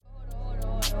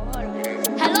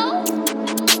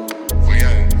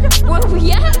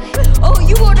yeah? Oh,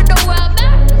 you wanna know where I'm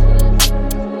at?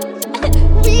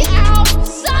 We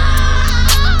outside!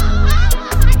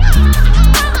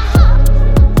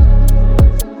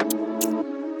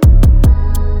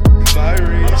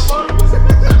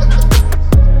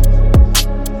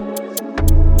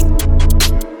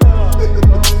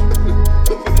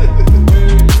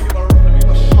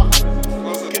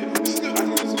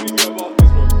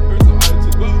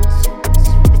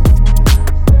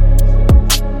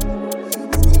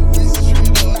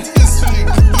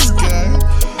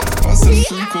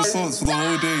 For the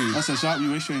whole day. I said, shut up,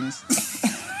 you waist trainers.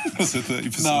 That's a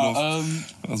 30%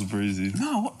 off. That's crazy.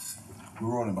 No, what? We're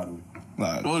rolling, by the way.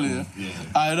 Nah, Rolling, yeah?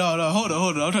 I know, hold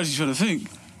on. I'm actually trying to think.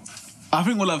 I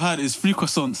think all I've had is 3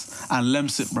 croissants and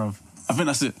lemsip, bruv. I think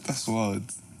that's it. That's wild.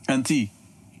 And tea.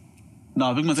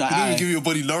 No, big man. They didn't even give your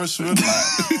body nourishment. 0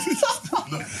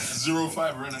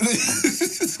 fiber,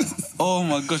 innit? Oh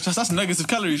my gosh, that's negative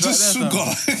calories Just right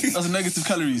there. sugar. That's negative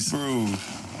calories. Bro.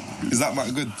 Is that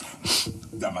much good?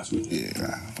 That much good.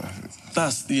 Yeah, perfect.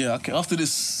 Okay, after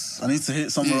this, I need to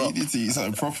hit somewhere Yeah, up. you need to eat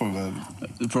something proper, man.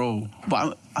 Bro,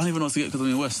 but I don't even know what to get because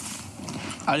I'm in West.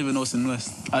 I don't even know what's in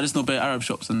West. I just know bare Arab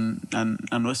shops and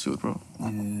Westfield, bro.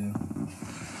 Yeah.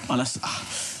 Unless,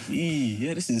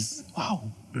 yeah, this is, wow.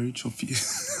 Very choppy. It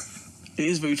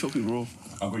is very choppy, bro.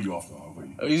 I'll go you after.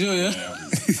 Are you sure, yeah?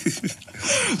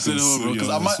 Say no more, bro, because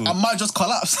I might just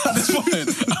collapse at this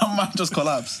point. I might just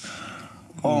collapse.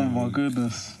 Oh my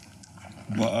goodness.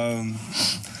 But,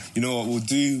 you know what? We'll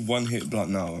do 1 hit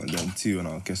blunt now and then 2 when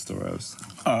our guest arrives.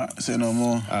 Alright, say no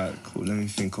more. Alright, cool. Let me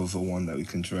think of one that we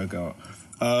can drag out.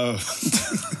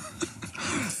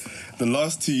 The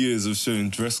last 2 years of showing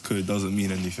dress code doesn't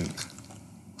mean anything.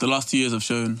 The last 2 years I've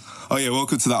shown. Oh yeah,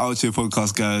 welcome to the Out Here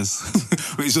podcast, guys.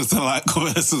 Make sure to like,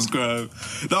 comment, and subscribe.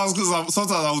 That was because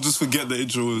sometimes I'll just forget the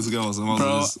intro was girls.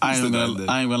 Bro, I ain't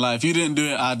gonna lie. If you didn't do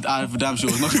it, I for damn sure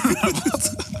was not gonna remember.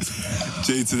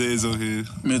 Jay today is over here.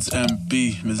 Mids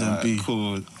MB.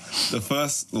 Cool. The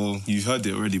first, well, you've heard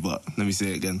it already, but let me say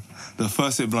it again. The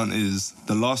first hit blunt is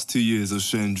the last 2 years of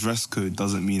showing dress code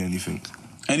doesn't mean anything.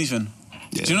 Anything?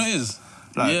 Yeah. Do you know what it is?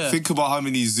 Like, Yeah. think about how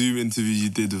many Zoom interviews you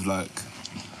did with like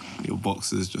your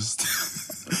boxers just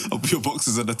up your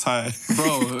boxers and a tie.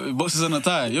 Bro, boxers and a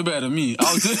tie. You're better than me.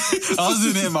 I was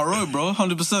doing it in my robe, bro.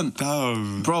 100%.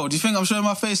 Damn. Bro, do you think I'm showing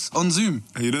my face on Zoom?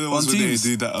 You know the ones when they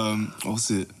do that, what's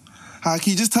it? Hi,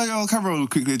 can you just turn your camera real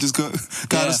quickly? Just guide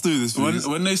us through this, please.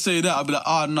 When they say that, I'll be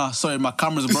like, nah, sorry, my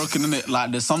camera's broken, innit?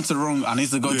 Like, there's something wrong. I need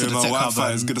to go to the my tech hub.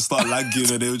 Wi-Fi is going to start lagging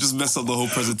and it will just mess up the whole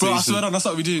presentation. Bro, I swear that's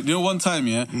what we do. You know, one time,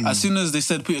 yeah, as soon as they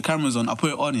said put your cameras on, I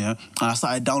put it on, yeah, and I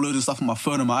started downloading stuff on my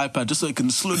phone and my iPad just so it can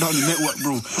slow down the network,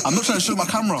 bro. I'm not trying to show my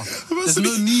camera. There's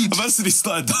no need. I've actually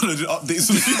started downloading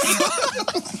updates with you.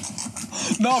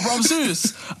 No, bro, I'm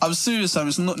serious. Sam.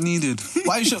 It's not needed.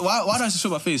 Why do I have to show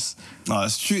my face? No,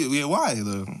 it's true. Yeah, why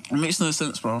though? It makes no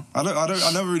sense, bro. I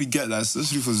never really get that,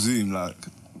 especially for Zoom. Like,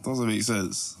 it doesn't make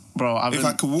sense. Bro, if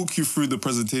I could walk you through the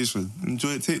presentation,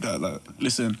 enjoy it. Take that. Like,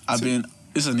 listen, yeah. Do you know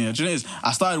what it is?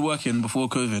 I started working before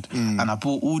COVID, and I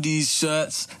bought all these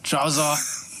shirts,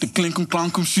 trousers, the clinkum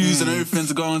clankum shoes, and everything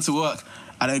to go on to work.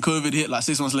 And then COVID hit like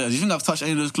 6 months later. Do you think I've touched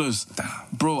any of those clothes?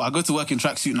 Bro, I go to work in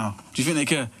tracksuit now. Do you think they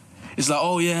care? It's like,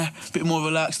 oh yeah, a bit more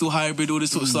relaxed, still hybrid, all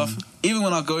this sort of stuff. Even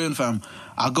when I go in, fam,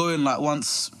 I go in like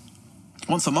once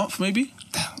a month, maybe?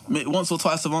 Once or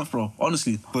twice a month, bro,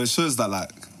 honestly. But it shows that,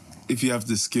 like, if you have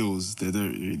the skills, they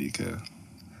don't really care.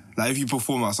 Like, if you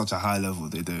perform at such a high level,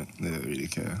 they don't really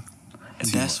care. And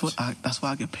that's why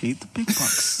I get paid the big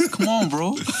bucks. Come on,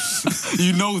 bro.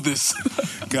 You know this.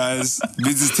 Guys,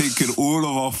 Mids is taking all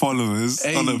of our followers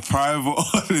on a private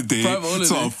holiday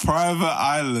to a private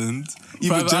island.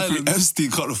 Even Jeffrey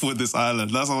Epstein can't afford this island.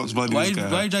 That's how much money this guy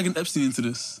has. Why are you dragging Epstein into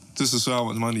this? Just to show how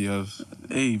much money you have.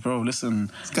 Hey, bro,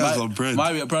 listen. This guy's got bread.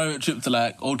 Might be a private trip to,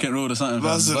 like, Old Kent Road or something.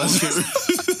 That's Old Kent Road.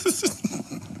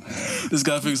 This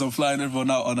guy thinks I'm flying everyone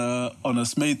out on a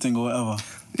Smade thing or whatever.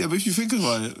 Yeah, but if you think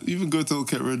about it, even go to Old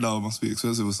Kent Road now must be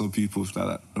expensive for some people that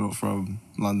are not from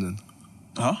London.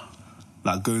 Huh?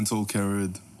 Like, going to Old Kent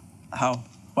Road. How?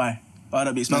 Why? Why would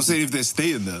that be expensive? No, I'm saying if they're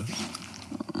staying there.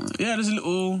 Yeah, there's a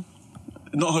little...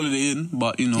 Not Holiday Inn,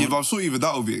 but, you know... Yeah, but I'm sure even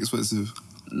that would be expensive.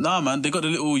 Nah, man, they got the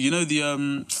little... You know the...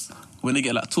 when they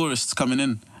get, like, tourists coming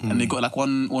in, and they got, like,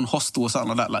 one hostel or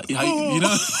something like that. Like, how you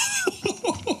know...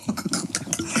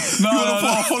 You want to put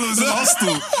our followers in a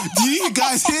hostel? Do you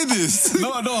guys hear this? No,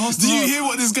 not a hostel. Do you hear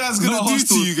what this guy's going to do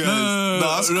to you guys? No,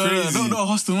 that's crazy. No, not a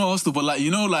hostel, but, like, you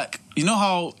know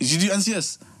how... Did you do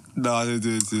NCS? No, I didn't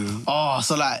do it too. Oh,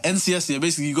 so like NCS, yeah,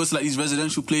 basically you go to like these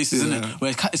residential places, innit?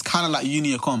 Where it's kind of like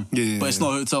uni or com, but it's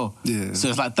not a hotel. Yeah. So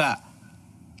it's like that.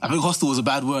 I think hostel was a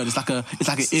bad word. It's like an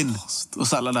inn or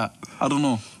something like that. I don't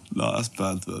know. No, that's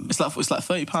bad, man. It's like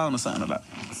 £30 or something like that.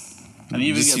 And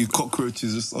you just even see get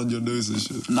cockroaches just on your nose and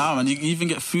shit. nah, man. You even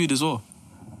get food as well.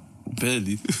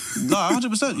 Barely. No,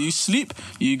 100%. You sleep.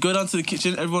 You go down to the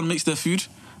kitchen. Everyone makes their food,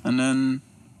 and then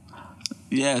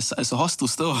it's a hostel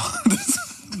still.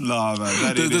 Nah,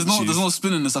 man. There's no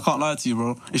spinning this. I can't lie to you,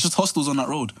 bro. It's just hostels on that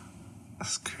road.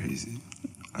 That's crazy.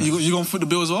 You gonna foot the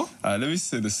bill as well? Alright, let me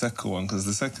say the second one, because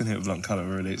the second hit blunt kind of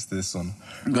relates to this one.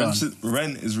 Go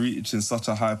Rent is reaching such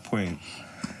a high point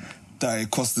that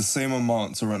it costs the same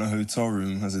amount to rent a hotel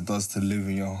room as it does to live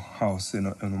in your house in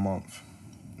a month.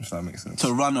 If that makes sense.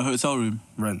 To run a hotel room?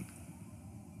 Rent.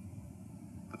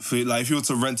 If you were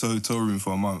to rent a hotel room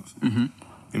for a month,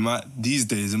 these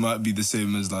days it might be the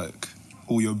same as like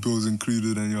all your bills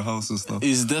included in your house and stuff.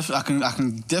 I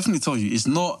can definitely tell you, it's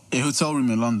not a hotel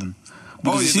room in London.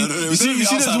 Because you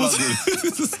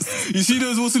see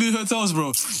those Waterloo hotels, bro.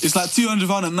 It's like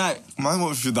 £200 a night. Mine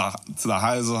went through to the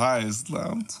highest of highs. Like,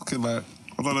 I'm talking like,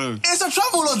 I don't know. It's a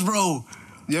travel lodge, bro.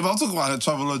 Yeah, but I'm talking about a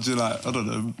travel lodge in like, I don't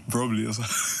know, probably or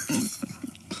something.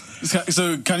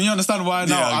 So can you understand why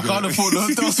now Yeah, I can't afford the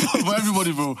hotels for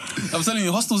everybody, bro? I'm telling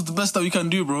you, hostel's the best that we can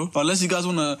do, bro. Unless you guys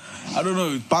want to, I don't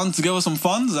know, band together some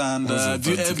funds and do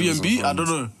Airbnb. I don't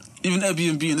know. Even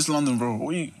Airbnb in this London, bro.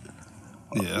 What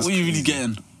are you really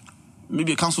getting?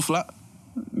 Maybe a council flat?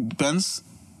 Depends.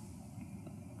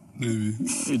 Maybe.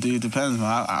 It depends,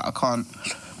 man. I can't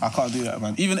do that,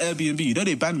 man. Even Airbnb, you know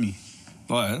they banned me.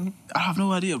 What? I have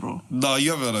no idea, bro. No,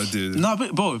 you have an idea. No,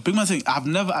 but, bro, big man thing, I've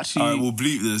never actually... Alright, we'll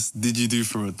bleep this. Did you do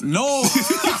fraud? No!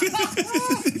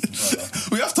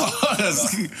 We have to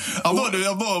ask. I'm not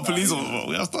a police officer.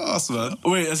 We have to ask, man.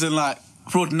 Wait, as in like,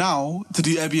 fraud now to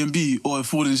do Airbnb or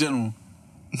fraud in general?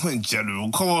 Not in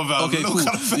general. Come on, man. Okay, cool.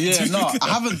 I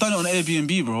haven't done it on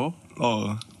Airbnb, bro.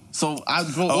 Oh. So,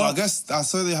 I guess I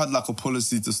saw they had like a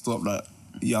policy to stop like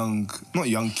not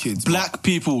young kids. Black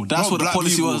people. That's what the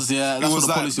policy was. Yeah, that's what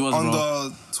the policy was, bro.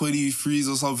 Under 23s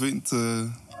or something to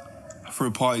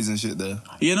throw parties and shit there.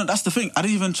 Yeah, no, that's the thing. I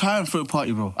didn't even try and throw a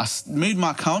party, bro. I made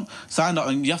my account, signed up,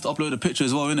 and you have to upload a picture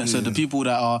as well, innit? So the people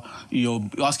that are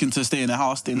asking to stay in the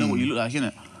house, they know what you look like,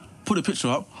 innit? Put a picture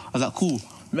up. I was like, cool.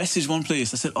 Message one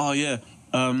place. I said, oh yeah.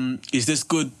 Is this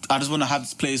good? I just want to have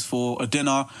this place for a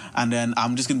dinner, and then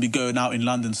I'm just going to be going out in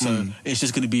London, so it's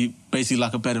just going to be basically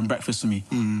like a bed and breakfast for me.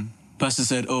 Person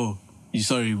said, oh,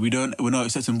 we're not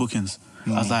accepting bookings.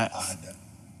 I was like, I had that.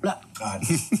 Like, I had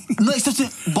that. not accepting,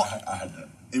 but I had that.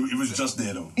 It was just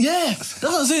there though. yeah, that's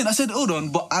what I'm saying. I said, hold on,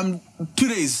 but I'm 2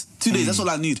 days, that's all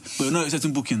I need, but we're not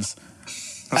accepting bookings.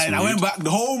 And I went back, the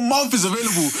whole month is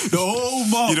available, the whole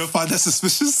month. You don't find that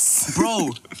suspicious? Bro.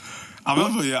 I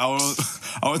remember,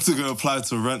 I went to go apply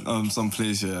to rent some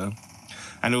place, and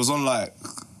it was on like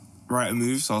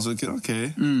Rightmove, so I was thinking, okay.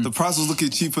 The price was looking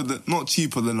not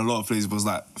cheaper than a lot of places, but it was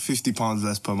like £50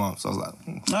 less per month. So I was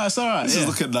like, nah, it's alright. This is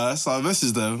looking nice. So I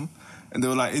messaged them, and they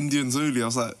were like Indians only. I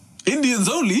was like, Indians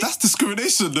only? That's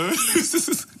discrimination, though.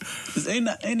 Ain't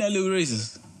that a little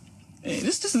racist?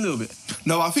 Just a little bit.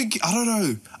 No, I don't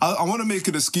know. I want to make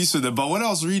an excuse for them, but when I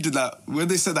was reading that, when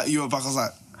they said that you were back, I was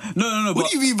like, No. What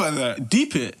do you mean by that?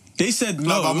 Deep it. They said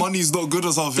no. Like my money's not good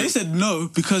or something. They said no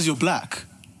because you're black.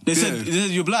 They said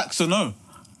you're black, so no.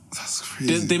 That's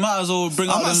crazy. They might as well bring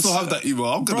out them... I might still have that email.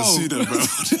 I'm going to sue them, bro.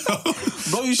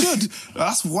 Bro, you should.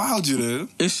 That's wild, you know.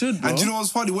 It should, bro. And do you know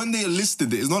what's funny? When they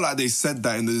listed it, it's not like they said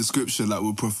that in the description, like,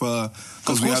 we prefer...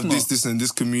 Because we have this, and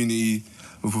this community...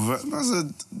 We prefer... I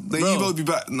said, they emailed me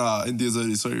back. Nah, India's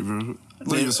only. Sorry, bro.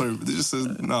 Not even sorry. They just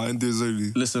said, nah, India's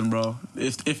only. Listen, bro.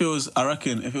 If it was... I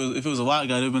reckon, if it was a white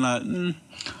guy, they'd been like...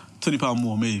 £20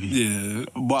 more, maybe. Yeah.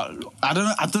 But I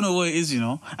don't know what it is, you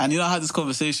know? And, I had this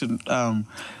conversation. I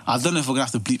don't know if we're going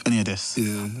to have to bleep any of this.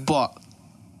 Yeah. But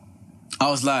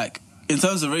I was like, in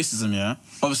terms of racism,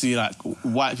 obviously, like,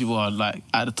 white people are, like,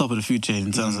 at the top of the food chain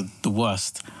in terms of the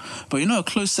worst. But, a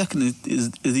close second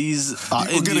is these... We're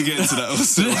going to get into that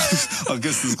also. I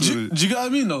guess this do you get what I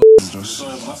mean, though?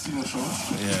 Sorry, I've seen your show.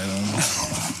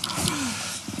 Yeah.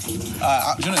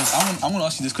 I'm going to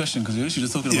ask you this question because we're literally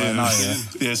just talking about it now,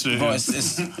 Yeah, sure. Bro,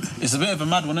 it's a bit of a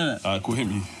mad one, isn't it? Alright, cool, hit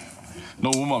me. No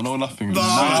warm up, no nothing.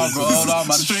 Nah, bro,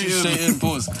 man. Straight in,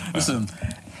 pause. Listen,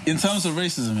 in terms of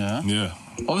racism, Yeah.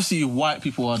 obviously white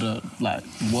people are the, like,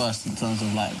 worst in terms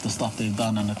of, like, the stuff they've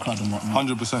done and the crud and whatnot.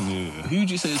 100%, yeah. Who would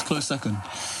you say is close second?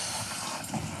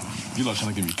 You're not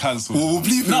trying to get me cancelled. We'll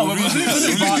bleep it. No, we'll bleep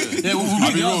it. Yeah, we'll I'll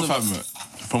bleep be the real, answer. fam.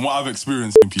 from what I've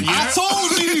experienced in people. I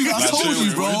told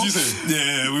you, bro. What did you say?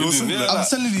 Yeah, we also Yeah, I'm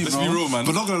telling you, let's bro. be real, man.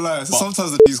 But not gonna lie,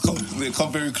 sometimes they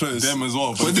come very close. Them as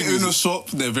well. But When the they thing own a is- shop,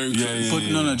 they're very close. Yeah. But no, do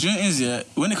you know what it is, yeah?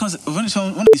 When it comes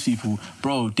to these people,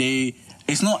 bro,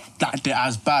 it's not that they're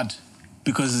as bad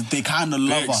because they kind of They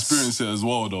love us. experience it as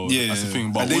well, though. Yeah, That's the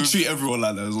thing. But and they with- treat everyone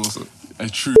like that as well. So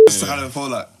it's true. it's kind of feel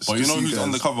like. But you know just who's guys.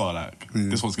 undercover? Like,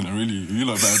 this one's gonna really,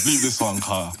 better bleep this one,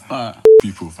 car. Alright.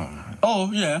 People, fam.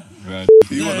 Oh, yeah. Yeah,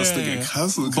 You want us to yeah, get yeah.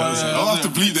 cancelled? But, I'll have to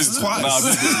bleep this twice. Nah,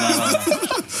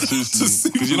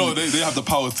 seriously. Because you know, they have the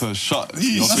power to shut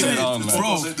your That's thing it, down. Like,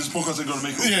 bro. This podcast ain't gonna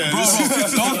make it. Yeah, Bro,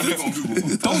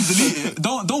 Google. don't delete it.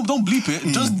 Don't bleep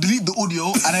it. Just delete the audio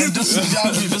and then just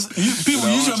people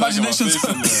use your imagination to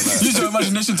use your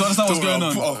imagination to understand what's going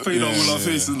on. I'll fade on all our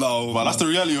faces now. But that's the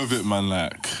reality of it, man.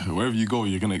 Like, wherever you go,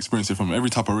 you're going to experience it from every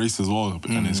type of race as well.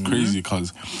 And it's crazy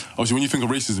because, obviously, when you think of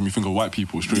racism, you think of white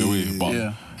people straight away. But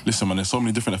Yeah. listen, man, there's so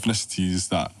many different ethnicities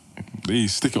that they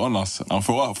stick it on us. And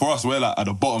for us, we're like at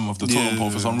the bottom of the totem pole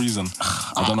for some reason.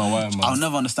 I don't know why, man. I'll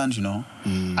never understand, you know.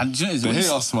 And do you know, They hate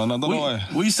us, man. I don't know why.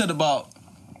 What you said about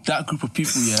that group of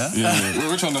people, yeah? Yeah.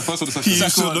 Which one? The first or the second?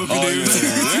 Second one. Oh,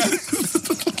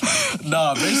 yeah.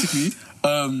 Nah, basically,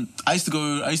 I used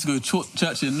to go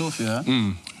church in North, yeah,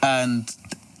 and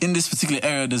in this particular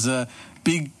area, there's a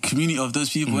big community of those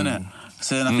people in it.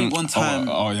 So then I think one time,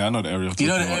 Oh, yeah, I know the area. you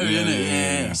know the area, innit?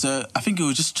 Yeah. So I think it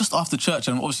was just after church,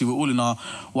 and obviously we're all in our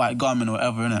white garment or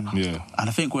whatever, innit? Yeah. And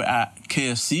I think we're at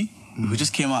KFC. We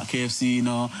just came out KFC, you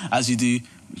know, as you do,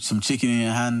 some chicken in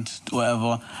your hand,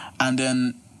 whatever, and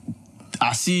then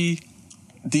I see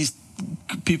these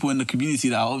people in the community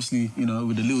that are obviously, you know,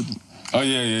 with the little. Oh,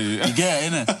 yeah. You get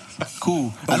it, innit?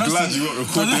 Cool. I'm glad you got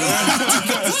recorded.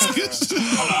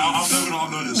 I'm never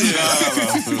gonna upload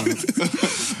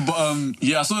this. But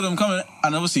yeah, I saw them coming,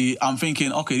 and obviously I'm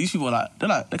thinking, okay, these people are they're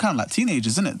kind of like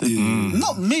teenagers, isn't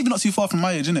it? Maybe not too far from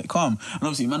my age, innit? Calm. And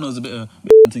obviously, man knows a bit of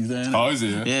things there. Innit? Oh, is it?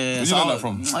 Yeah. Yeah. Where so you learn I- that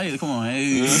from? Hey, come on,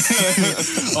 hey.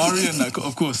 Ari and that,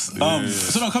 of course.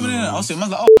 So I'm coming in, and I was saying,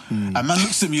 man's like, and man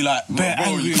looks at me like, bare Bro,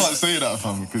 angry. you can't say that,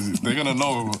 fam, because they're going to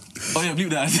know. Oh yeah, bleep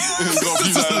that. You gotta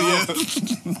keep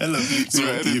that so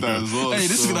edit that as well. Hey,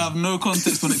 this is gonna have no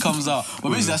context when it comes out. But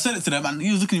basically, I said it to them, and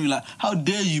he was looking at me like, "How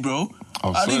dare you, bro?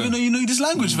 I didn't even know you know this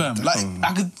language, fam. Like,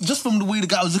 I could just from the way the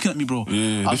guy was looking at me, bro.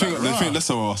 Yeah, I was they think less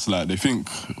of us. Like, they think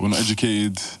we're not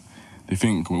educated. They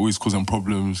think we're always causing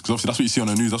problems. Because obviously that's what you see on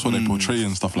the news. That's what they portray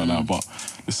and stuff like that. But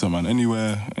listen, man,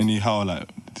 anywhere, anyhow, like,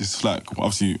 this, like,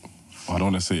 obviously, I don't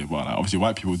want to say it, but like, obviously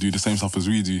white people do the same stuff as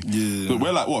we do. Yeah. But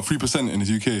we're like, what, 3% in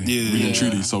the UK? Really and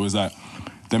truly. So it's like,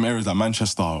 them areas like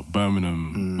Manchester,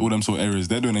 Birmingham, all them sort of areas,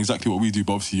 they're doing exactly what we do.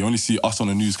 But obviously you only see us on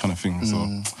the news kind of thing. So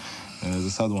yeah, it's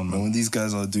a sad one, man. When these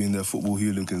guys are doing their football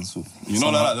hooligans, You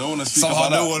know that, they don't want to speak somehow about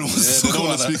that. no one wants to They don't talk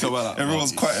want to about speak about that.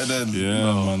 Everyone's quieter then. Yeah,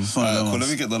 man. Alright, cool. Let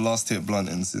me get the last hit blunt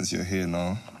in since you're here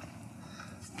now.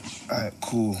 Alright,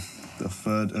 cool. The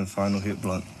third and final hit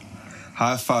blunt.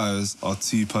 High fives are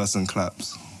two-person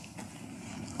claps.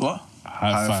 What?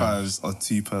 High five. fives are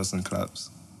two-person claps.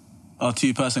 Oh,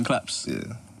 two-person claps. Yeah.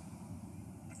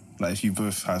 Like if you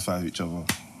both high five each other,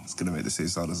 it's gonna make the same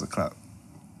sound as a clap.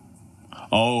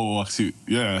 Oh, I see.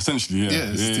 Yeah, essentially, yeah.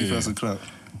 Yeah, it's a two-person clap.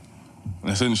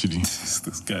 Essentially. This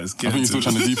guy's I think you're still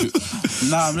trying to deep it.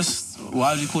 Nah, I'm just.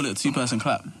 Why would you call it a two-person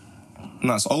clap?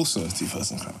 No, it's also a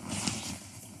two-person clap.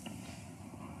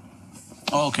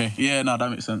 Oh, okay. Yeah, no, that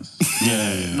makes sense.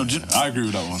 Yeah. No, I agree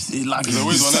with that one. Like, It's a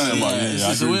weird one, isn't it? But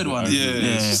yeah, it's a weird one. Yeah,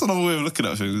 Yeah. it's just another way of looking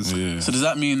at things. Yeah. So does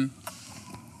that mean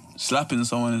slapping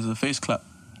someone is a face clap?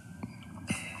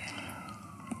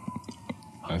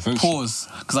 Essentially. Pause.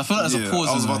 Because I feel like there's a pause.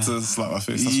 I was in about there. to slap my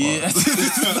face. That's Yeah.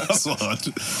 hard. That's hard.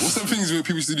 What's them things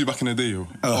people used to do back in the day, yo?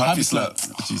 Oh, happy happy slap.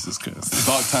 slap. Jesus Christ.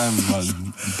 Dark times,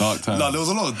 man. Dark times. No, there was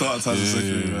a lot of dark times in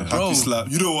secondary. yeah. Man. Bro. Happy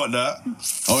slap. You don't want that.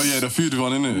 Oh, yeah, the food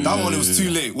one, innit? That one, it was too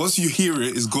late. Once you hear it,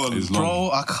 it's gone. It's long.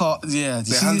 Bro, I can't. Yeah.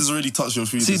 The hand has already touched your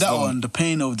food. See it's that gone. one? The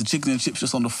pain of the chicken and chips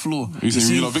just on the floor. You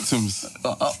saying real victims?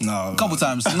 No, A couple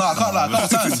times. No, I can't lie. A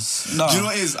couple times. No. Do you know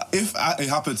what it is? If it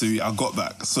happened to me, I got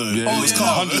back. So Yeah, it was yeah.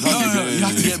 calm. 100, No, yeah, you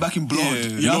have to yeah. get back in blood. Yeah.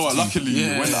 You know have what? to. Luckily,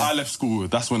 Yeah. when I left school,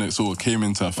 that's when it sort of came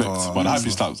into effect. But the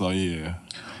happy slaps are, yeah.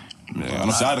 Yeah, and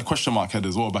obviously I had a question mark head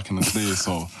as well back in the day,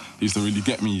 so it used to really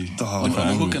get me. The hard if one.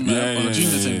 I'm On the angry. hook and on the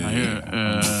junior thing. I hear it.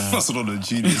 That's not a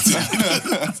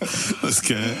genius. Let's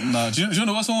get. Nah, do you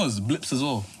know what one was? Blips as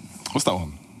well. What's that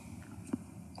one?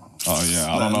 Oh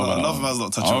yeah, I don't know about Another that. man's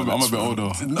not touching on I'm that, a bit bro.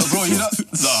 older. No, bro, you know.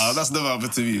 Nah, that's never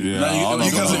happened to me. Yeah, Nah, I don't know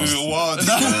you You about guys that. are a bit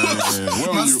wild.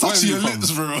 Yeah. Man's touching your from?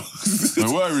 lips,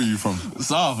 bro. Where are you from?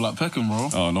 South, like Peckham, bro.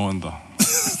 Oh, no wonder.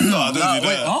 No, I don't do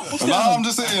Wait, that. huh? What's Nah, going I'm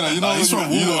just saying, like, you know, he's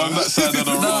from you know, Wolverhampton. on that side of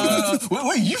the road. on?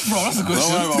 Where are you from? That's a Don't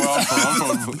question. worry about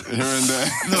where I'm from here and there.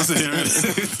 That's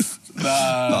it.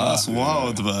 That's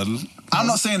wild, man. I'm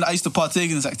not saying that I used to partake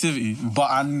in this activity, but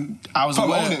I was Can't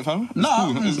aware. own it, fam. It's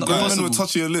Nah, cool. It's not good. Men possible. were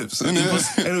touching your lips.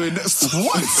 Innit? Anyway, next.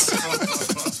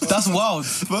 What? That's wild.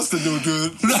 First thing they were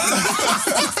doing.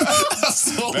 That's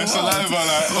so That's wild. saliva,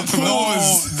 like,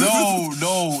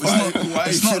 No.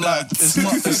 It's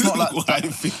not like Why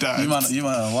you think that? You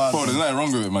man are wild. bro, there's nothing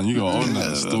wrong with it, man. You gotta own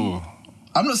that still.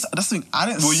 I'm not. That's the thing. I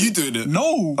didn't. Were you doing it?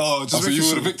 No. Oh, just So you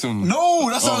making were the sure. victim? No,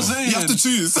 that's what I'm Oh. saying. You have to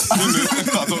choose. I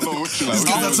don't know which like. This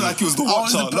guy acted like he was the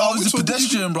watcher. I was the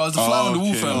pedestrian, bro. I was the fly on the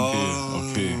wall, fam.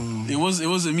 Okay. It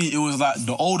wasn't me. It was like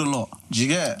the older lot. Do you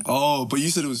get it? Oh, but you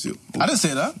said it was you. I didn't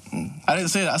say that. I didn't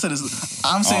say that. I said this.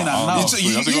 I'm saying that now.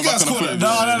 You have to go guys back on the caught foot. it.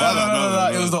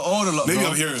 No. It was the older lot. Maybe bro.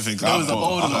 I'm hearing things. It was the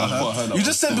older lot. I heard man. that You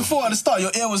just said before at the start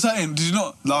your ear was hurting. Did you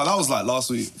not? No, that was like last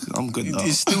week. I'm good now.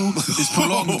 It's still it's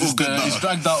prolonged. It's, Good now. it's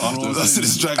dragged out, bro. I said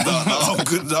it's dragged out. Now I'm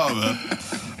good now, man.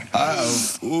 I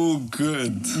am all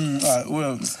good. Alright,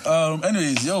 well,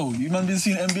 anyways, yo, you man been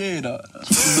seeing NBA that?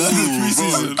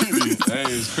 Preseason. Hey,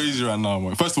 it's crazy right now,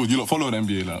 man. First of all, you lot follow the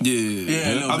NBA, like. Yeah,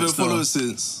 a little I've been bit still. following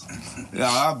since. Yeah,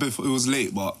 I've been. It was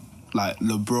late, but like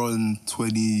LeBron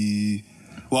 20.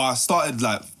 Well, I started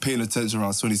like paying attention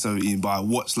around 2017, but I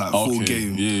watched like full Okay,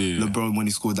 game. yeah. LeBron when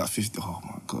he scored that 50. Oh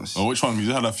my gosh. Oh, which one? You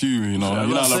just had a few, you know. Yeah,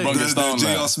 You know how I'm LeBron saying, gets The down,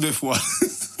 J.R. like. Smith one.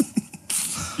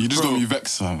 You just got me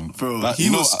vexed, man. Bro, Like, he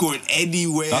you know, was scoring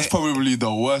anywhere. That's probably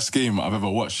the worst game I've ever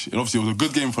watched. And obviously, it was a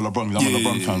good game for LeBron because I'm a Yeah,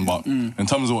 LeBron yeah, fan. yeah. But in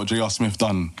terms of what J.R. Smith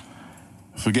done,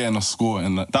 forgetting a score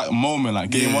and that moment, like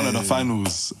game Yeah, one of the yeah.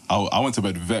 finals, I went to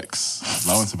bed vexed.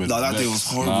 I went to bed. No, that vexed. day was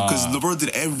horrible Nah. because LeBron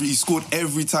did he scored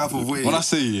every type of way. When I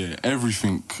say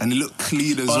everything. And he looked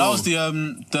clean as Oh, well. that was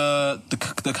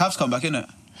the Cavs comeback, innit?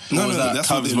 No, Or was no, that that's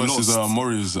what Cavs they versus lost.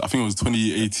 Warriors. I think it was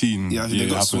 2018. Yeah, I think they it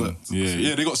got happened. swept.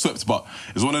 Yeah, they got swept. But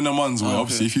it's one of them ones where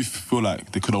obviously, if you feel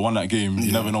like they could have won that game,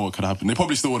 you never know what could happen. They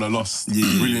probably still would have lost,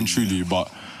 really and truly.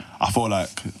 But I feel like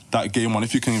that game one,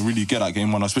 if you can really get that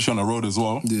game one, especially on the road as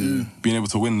well, being able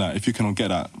to win that, if you can get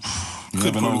that, you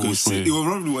Could never know probably go which way. six. It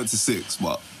probably went to 6,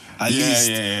 but at Yeah. least.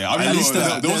 I mean, at least there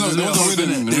that- wasn't there's winning, hope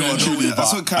in it. really and truly.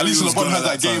 That's But what Kyrie at least was LeBron going had at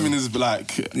that that game time. in his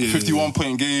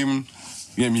 51-point game.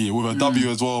 You get me? With a W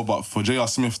as well, but for J.R.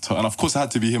 Smith, and of course it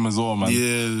had to be him as well, man.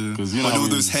 Yeah. Because you know Like how all he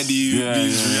those was- heady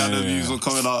views, Rihanna views were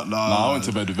coming out. Nah, I went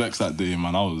to bed vexed that day,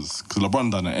 man. Because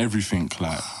LeBron done everything,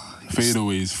 like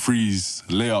fadeaways, frees,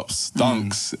 layups,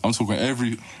 dunks. I'm talking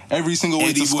every single way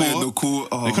Eddie to Boy score. in the court.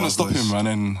 Oh, they couldn't my stop gosh. him, man.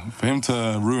 And for him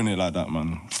to ruin it like that,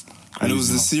 man. And it was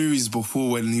the Crazy, series before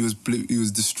when he was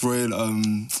destroying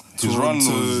his run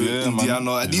Toronto, was, Indiana. man.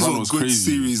 And His these run were was good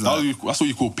crazy. series. That's what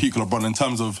you call peak LeBron in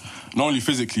terms of not only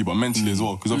physically but mentally as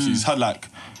well. Because obviously he's had like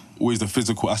always the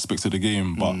physical aspects of the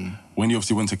game, but when he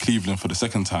obviously went to Cleveland for the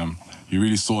second time, you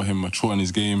really saw him mature in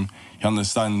his game. He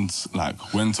understands like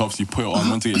when to obviously put it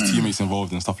on, when to get his teammates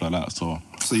involved and stuff like that. So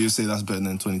So you say that's better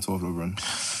than 2012 LeBron?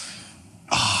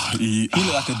 he He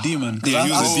looked like a demon. Yeah,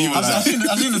 he was a demon, I've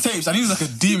seen the tapes, and he was like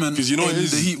a demon. 'Cause you know in it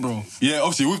is- the Heat, bro. Yeah,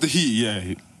 obviously with the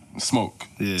Heat, smoke.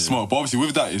 Yeah. Smoke. But obviously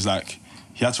with that, is like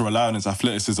he had to rely on his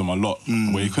athleticism a lot,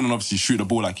 where he couldn't obviously shoot the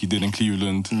ball like he did in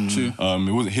Cleveland. True.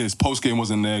 It wasn't his post game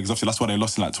wasn't there because obviously that's why they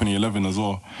lost in like 2011 as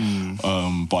well.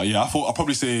 But yeah, I'll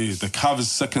probably say the Cavs'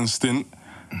 second stint.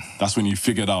 That's when he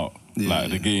figured out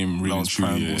the game really That and was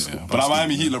truly. prime Yeah. basketball. But at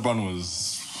Miami Heat, LeBron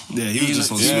was. Yeah, he was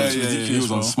just on He Yeah, looked smoke. ridiculous, he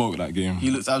was on bro. smoke that game. He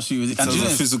looked absolutely ridiculous. That And was do you a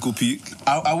know, physical peak.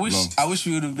 I wish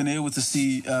we would have been able to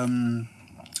see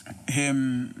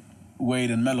him,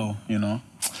 Wade, and Melo. You know.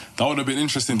 That would have been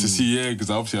interesting to see, because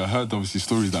I heard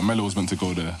stories that Melo was meant to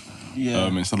go there Yeah.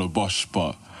 instead of Bosch,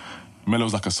 but Melo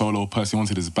was like a solo person. He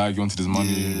wanted his bag, he wanted his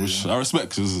money, which I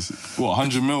respect because,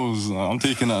 100 mils, I'm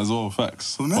taking that as well,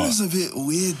 facts. But Melo's a bit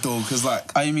weird though, because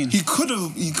like How you mean? he could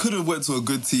have went to a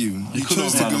good team. He could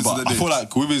chose have, to man, go but to the I feel Knicks.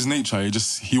 like with his nature,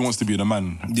 he wants to be the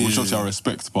man, which obviously I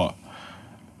respect, but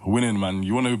winning, man,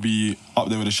 you want to be up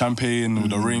there with the champagne,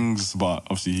 with the rings, but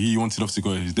obviously he wanted to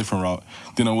go his different route.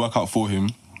 Didn't work out for him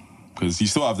because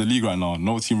he's still out of the league right now.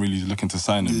 No team really is looking to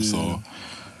sign him, so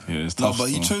yeah, it's No, tough. but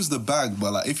he so. chose the bag.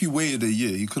 But like, if he waited a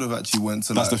year, he could have actually went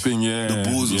to That's like the thing, yeah. the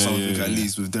Bulls or Yeah, something yeah, at yeah.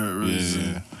 least with Derrick Rose. Yeah,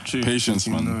 and- True. Patience,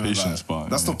 You man. know, Patience, like, but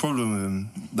that's yeah. the problem with him.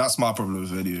 That's my problem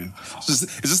with anyway. It's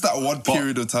just that one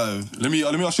period of time. Let me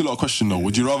ask you a question though.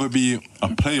 Would you rather be a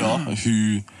player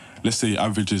who, let's say,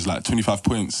 averages like 25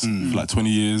 points for like 20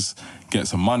 years,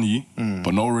 gets some money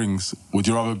but no rings? Would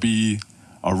you rather be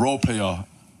a role player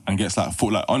and gets like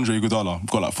Andre Iguodala,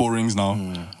 got like 4 rings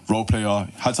now, role player,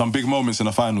 had some big moments in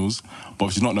the finals, but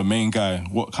if he's not the main guy,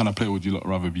 what kind of player would you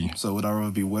rather be? So would I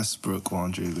rather be Westbrook or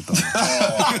Andre Iguodala?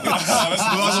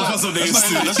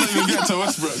 Let's not even get to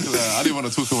Westbrook. I didn't want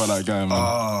to talk about that guy,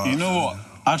 man. You know what?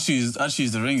 I choose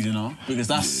the rings, you know, because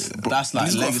that's like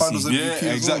He's got finals legacy. MVP Yeah, as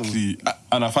well. exactly.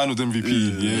 And I finals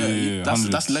MVP. Yeah.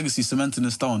 That's legacy cemented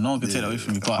in stone. No one can take that away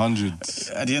from you. But 100.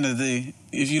 at the end of the day,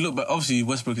 if you look back, obviously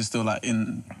Westbrook is still like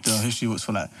in the history books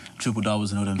for like triple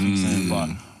doubles and all them things. But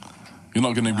You're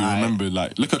not going to be remembered.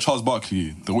 Like, look at Charles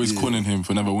Barkley. They're always calling him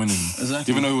for never winning.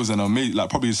 Exactly. Even though he was an amazing,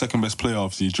 like probably the second best player,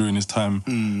 obviously, during his time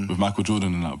with Michael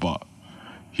Jordan and that. But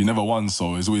he never won,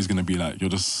 so it's always going to be like, you're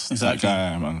just Exactly.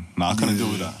 that guy, man. Nah, I couldn't deal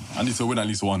with that. I need to win at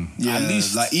least one. Yeah, At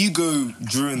least- like ego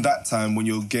during that time when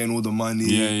you're getting all the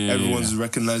money, everyone's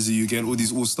recognizing you, getting all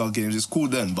these all-star games, it's cool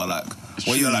then, but like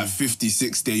when you're like 50,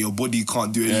 60, your body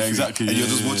can't do anything. exactly, And you're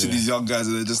yeah, just watching these young guys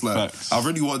and they're just like, Facts. I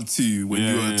already won 2 when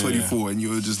you were Yeah, 24 and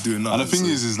you were just doing nothing. And the thing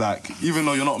is like, even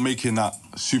though you're not making that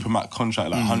Supermax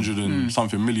contract, like 100 and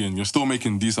something million, you're still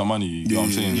making decent money. You know what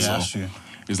I'm saying? yeah, So that's true.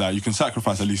 it's like you can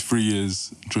sacrifice at least 3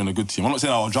 years during a good team. I'm not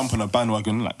saying I'll jump on a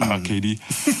bandwagon like KD,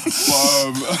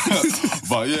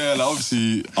 but yeah, like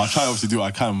obviously I'll try obviously do what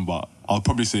I can, but I'll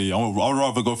probably say I'll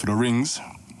rather go for the rings.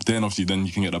 Then obviously then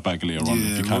you can get the bag later on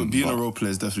if you can. being but a role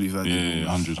player is definitely valuable. yeah,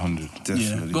 100. Definitely.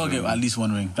 Yeah, gotta get at least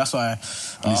one ring. That's why. At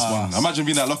least one. Imagine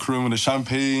being in that locker room with the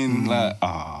champagne,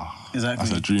 Exactly.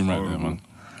 that's a dream right there, man.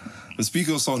 But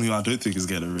speaking of someone who I don't think is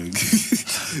getting a ring,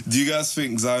 do you guys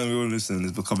think Zion Williamson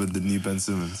is becoming the new Ben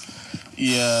Simmons?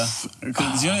 Yeah,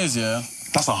 because you know what it is, yeah.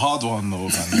 That's a hard one though,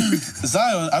 man.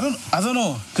 Zion, I don't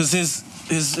know, because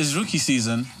his rookie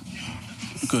season,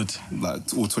 good. Like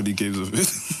all 20 games of it.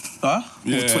 Huh?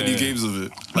 All 20 games of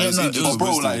it. Like, he's no, injured Oh, for bro,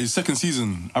 most of like it. his second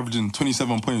season, averaging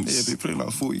 27 Yeah, points. they played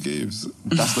like 40 games.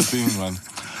 That's the thing, man.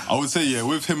 I would say, yeah,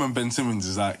 with him and Ben Simmons,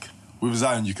 is like, with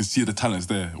Zion, you can see the talent's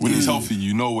there. When he's healthy,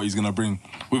 you know what he's going to bring.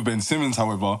 With Ben Simmons,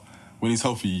 however, when he's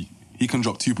healthy, he can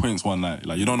drop 2 points one night.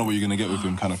 Like, you don't know what you're going to get with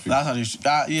him, kind of thing. That's how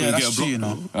you You that's get a true, you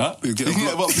block, know. bro. Huh? You get He a can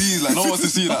get block. but please, like, no one wants to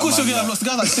see that. Of course man. you'll get that. The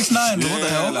guy's like 6'9", bro. What the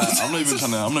hell? Like, I'm not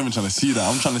even trying to see that.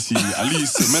 I'm trying to see at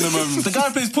least a minimum. The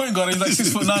guy plays point guard and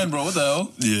he's like 6'9", bro. What the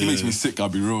hell? He makes me sick, I'll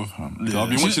be real. I've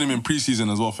been watching him in pre-season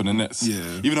as well for the Nets. Yeah.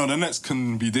 Even though the Nets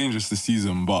can be dangerous this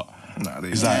season, but Nah, they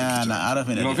it's like, Nah, I don't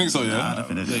think you don't think so, yeah? Nah, I don't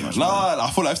think they do much. Nah, I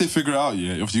feel like if they figure it out,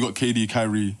 yeah, obviously you got KD,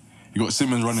 Kyrie, you got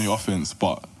Simmons running your offense,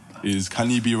 but can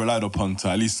he be relied upon to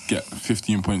at least get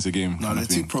 15 points a game? Nah, kind they're of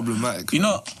too thing? problematic. You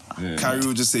know, Yeah. Kyrie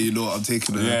will just say, you know what, I'm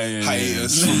taking a Yeah.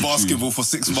 hiatus True, from true. basketball for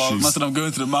 6 months. I said I'm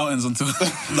going to the mountains until. No,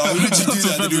 we literally do that, then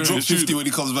he'll February. drop 50 when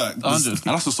he comes back. 100. And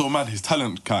that's what's so mad. His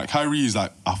talent, Kyrie is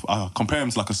like, I compare him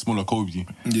to like a smaller Kobe.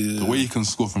 Yeah. The way he can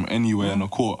score from anywhere in the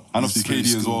court, and He's obviously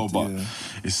KD as well. skilled, But yeah.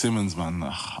 it's Simmons, man.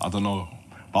 I don't know.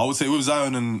 But I would say with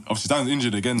Zion, and obviously Zion's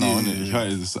injured again now, Yeah, innit? He hurt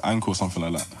his ankle or something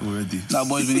like that. Already. That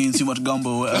boy's been eating too much gumbo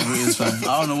or whatever it is, fam.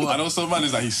 I don't know what. And also, man,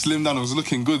 is that he slimmed down. It was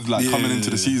looking good, like Yeah. coming into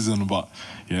the season. But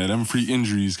yeah, them 3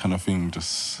 injuries kind of thing,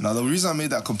 just. Now, the reason I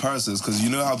made that comparison is because you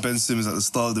know how Ben Simmons at the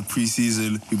start of the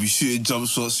preseason, he'll be shooting jump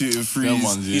shots, shooting threes. Them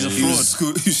ones, yeah, He's a yeah. He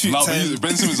fraud. was he'll shoot No, but 10.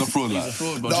 Ben Simmons is a fraud, like.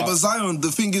 Fraud, No, but Zion,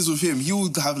 the thing is with him, he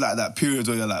would have like that period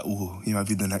where you're like, oh, he might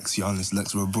be the next Giannis,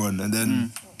 next LeBron, and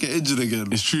then get injured again.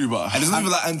 It's true, but And it's not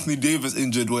even like Anthony Davis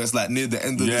injured where it's like near the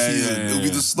end of the Yeah, season. yeah, It'll be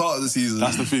yeah. the start of the season.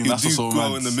 That's the thing, He'll that's do what's so well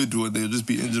mad. in the middle and they'll just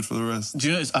be injured for the rest. Do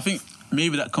you know? I think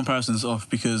maybe that comparison's off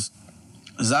because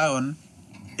Zion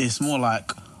is more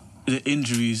like the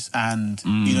injuries and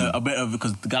you know a bit of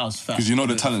because the guy was fat. 'Cause you know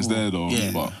the talent's there, though,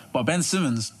 Yeah, but- Ben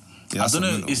Simmons. Yeah, I that's don't know.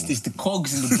 a mental. It's the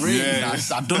cogs in the brain. Yeah.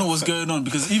 I don't know what's going on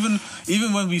because even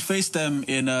when we faced them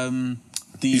in the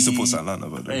He supports Atlanta,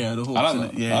 by the way. Yeah, the Hawks. I like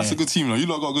innit? that. Yeah, That's a good team, though. You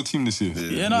lot got a good team this year.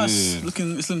 Yeah, no, it's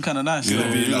looking kind of nice. Yeah, you know?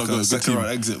 It'll be you like lot got a a good second team. round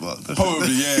exit, but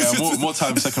Probably, yeah. More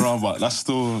time second round, but that's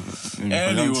still.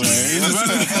 Anyway,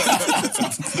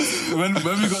 when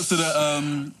we got to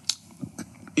the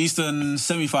Eastern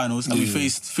semi-finals and we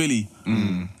faced Philly,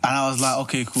 and I was like,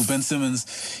 okay, cool. Ben Simmons,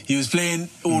 he was playing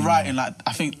all right in like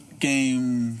I think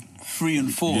game 3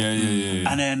 and 4. Yeah.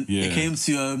 And then it came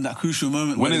to that crucial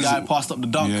moment When when the is guy it- passed up the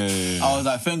dunk. Yeah. I was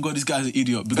like, thank God this guy's an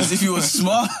idiot because if he was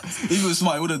smart, he would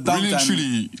have dunked. Really and and-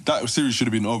 truly, that series should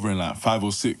have been over in like 5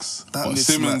 or 6. That But mismatch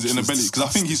Simmons in the was belly, because I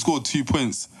think he scored 2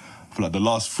 points for like the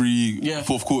last 3 Yeah.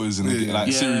 fourth quarters in the Yeah.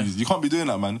 like series. You can't be doing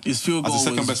that, man. His field As goal the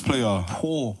second was best player.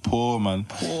 poor, Man.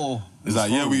 poor. It's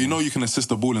like, yeah, we know you can assist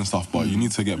the ball and stuff, but you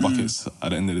need to get buckets at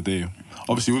the end of the day.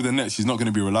 Obviously, with the Nets, he's not going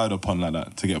to be relied upon like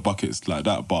that to get buckets like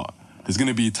that, but there's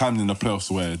gonna be times in the playoffs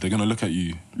where they're gonna look at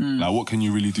you like, what can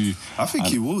you really do? I think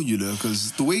he will, you know,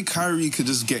 because the way Kyrie could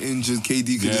just get injured,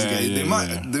 KD could just get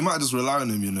injured. They might just rely on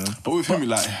him, you know. But with him,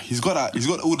 like he's got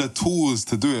all the tools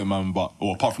to do it, man. But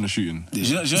apart from the shooting, Do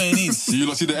you know what he needs? you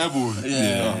lot see the air ball?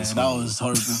 Yeah, that was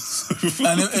horrible.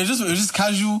 And it was just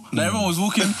casual. Like everyone was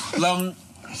walking like,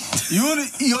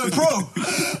 you're a pro.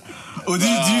 Or do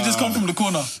you just come from the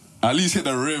corner? At least hit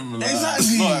the rim. Like, Exactly.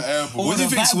 It's not an air ball. What do you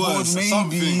think's worse?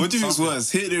 Maybe. What do you think's worse?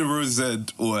 Hit in Rose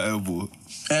head or elbow?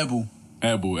 Airball.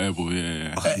 Air ball,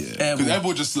 yeah. Airball. Because air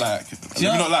ball just like, you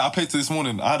know, like I played to this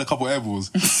morning. I had a couple air balls,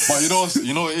 but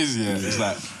you know what it is, yeah. It's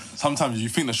like sometimes you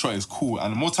think the shot is cool,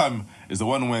 and more time is the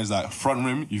one where it's like front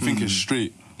rim. You think it's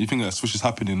straight. You think a switch is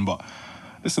happening, but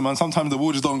listen, man. Sometimes the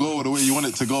ball just don't go the way you want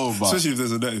it to go. But Especially if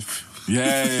there's a knife.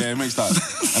 yeah, it makes that,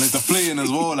 and it's deflating as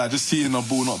well. Like just seeing the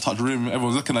ball not touch rim,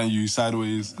 everyone's looking at you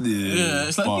sideways. Yeah,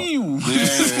 it's like you.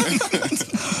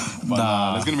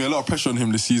 But there's gonna be a lot of pressure on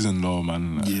him this season, though,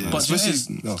 man. Yeah, But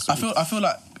especially. I feel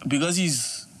like because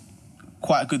he's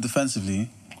quite good defensively,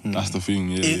 That's the thing.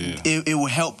 it will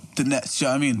help the Nets. Do you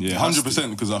know what I mean? Yeah,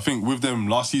 100%. Because I think with them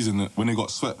last season when they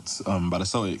got swept by the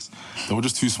Celtics, they were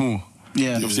just too small. Yeah.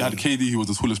 You obviously had KD, who was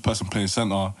the tallest person playing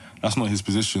center. That's not his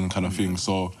position, kind of thing.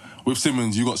 So with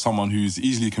Simmons, you got someone who's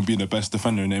easily can be the best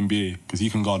defender in the NBA because he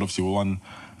can guard obviously 1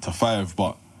 to 5,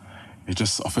 but it's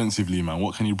just offensively, man.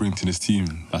 What can you bring to this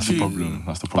team? That's the problem.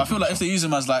 That's the problem. But I feel like if they use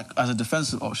him as a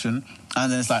defensive option,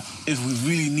 and then it's like if we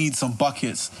really need some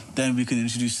buckets, then we can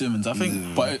introduce Simmons. I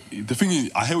think. But the thing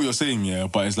is, I hear what you're saying, yeah.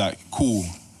 But it's like cool.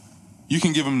 You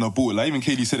can give him the ball. Like even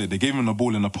KD said it. They gave him the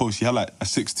ball in the post. He had like a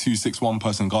 6'2", 6'1"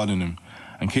 person guarding him,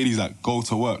 and KD's like go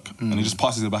to work, and he just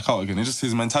passes it back out again. It's just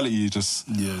his mentality. Is just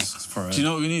Yes, Do you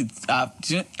know what we need?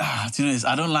 Do you know this?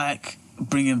 I don't like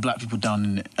bringing black people down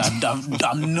in it.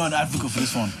 I'm not an advocate for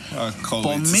this one.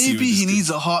 But maybe he needs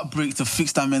a heartbreak to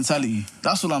fix that mentality.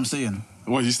 That's what I'm saying.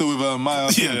 what? You still with Maya?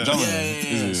 Yeah. Jama?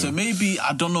 Yeah. So maybe,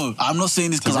 I don't know. I'm not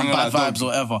saying this because I'm bring bad out that vibes dog. or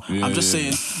whatever. Yeah, I'm just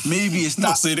saying maybe it's Not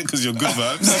that. saying it because you're good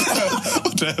vibes.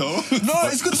 What the hell? No,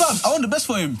 it's good vibes. I want the best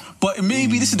for him. But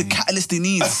maybe this is the catalyst he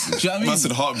needs. Do you know what I mean? That's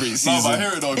the heartbreak season. No, but I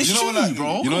hear it though. It's You know, true, like,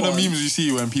 bro. you know Come the on. memes you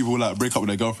see when people like break up with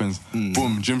their girlfriends.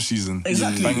 Boom, gym season.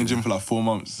 Exactly. Banging gym for like 4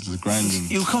 months, just grinding.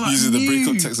 He'll come out Using the new.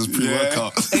 breakup text as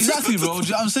pre-workout. Exactly, bro. Do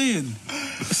you know what I'm saying?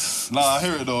 Nah, I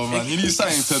hear it though, man. He needs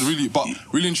something to really, but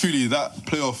really and truly, that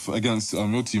playoff against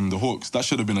your team, the Hawks, that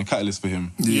should have been a catalyst for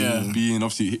him. Yeah. Being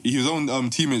obviously, his own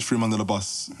teammates threw him under the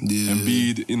bus. Yeah.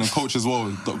 Embiid, in a coach as well,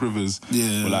 Doc Rivers.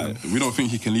 Yeah. But like, we don't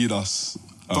think he can lead us.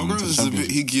 Doc to Rivers is the a bit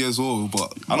championship. higgy as well,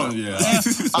 but I don't, yeah.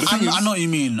 I know what you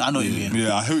mean.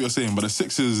 Yeah, I hear what you're saying, but the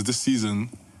Sixers this season,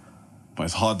 but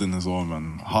it's Harden as well,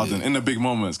 man. Harden, in the big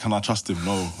moments, can I trust him?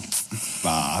 No.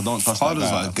 Nah, I don't trust Harden's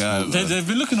that guy. like a guy. They've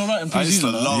been looking alright in I used to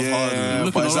preseason. love Yeah, Harden.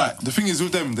 Looking but it's alright. like, the thing is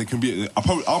with them, they can be.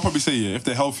 I'll probably say if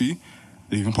they're healthy,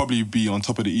 they can probably be on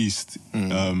top of the East,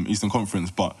 Eastern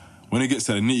Conference. But when it gets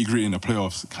to the nitty gritty in the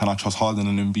playoffs, can I trust Harden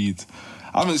and Embiid?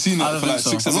 I haven't seen I it don't for like think so.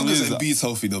 6, As 7 long as years. Embiid's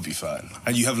healthy, they'll be fine.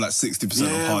 And you have like 60%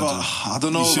 of Yeah, Harden. but I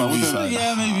don't know, You should man. be With them- fine.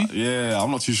 Yeah, maybe. Yeah,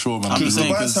 I'm not too sure, man. I'm just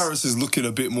saying, Tobias 'cause- Harris is looking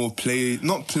a bit more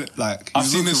like I've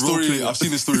he's seen this looking role story. play- I've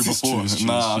seen this story It's before. true, it's true,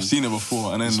 Nah, it's I've true. seen it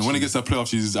before. And then when it gets to the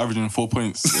playoffs, he's averaging 4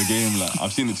 points a game. Like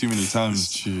I've seen it too many times.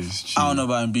 It's true. I don't know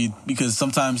about Embiid because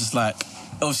sometimes it's like,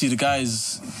 obviously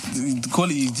the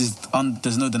quality just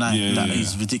there's no denying that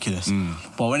he's ridiculous.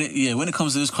 But when it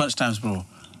comes to those crunch times, bro,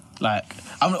 like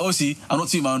I'm not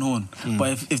tooting my own horn, but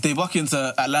if they buck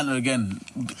into Atlanta again,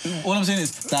 all I'm saying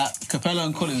is that Capella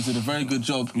and Collins did a very good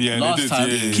job Yeah, they last did, time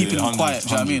yeah, keeping him 100, quiet. Do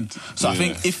you know what I mean? So I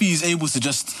think if he's able to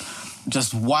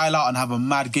just while out and have a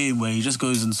mad game where he just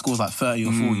goes and scores like 30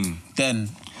 or 40, then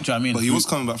do you know what I mean? But he was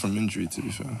coming back from injury, to be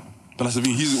fair. But that's the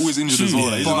thing. He's always injured True, as well. yeah,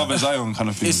 Like, he's but another Zion kind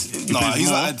of thing. it's- Nah, he's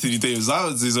more. like Anthony Davis.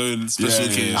 Zion's his own special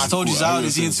Yeah, case. yeah, I told you, Cool, I Zion hear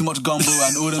is what eating you're too much gumbo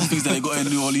and all them things that they got in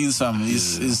New Orleans, fam.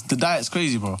 Is the diet's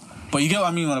crazy, bro. But you get what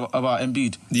I mean about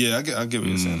Embiid. Yeah, I get what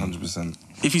you're saying, 100%.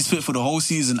 If he's fit for the whole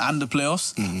season and the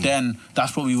playoffs, then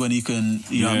that's probably when he can,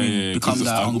 you know what I mean, become 'cause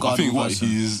that I unguardable think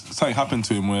person. something happened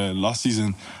to him where last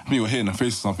season, I think he got hit in the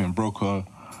face or something and broke her.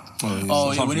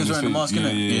 Oh, yeah, when he was wearing the mask,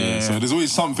 innit? Yeah. So there's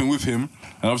always something with him.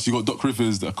 And obviously you got Doc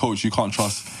Rivers, the coach you can't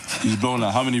trust. He's blown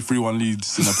like how many 3-1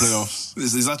 leads in the playoffs.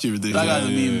 It's actually ridiculous. That guy's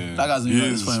a meme. That guy's a meme He at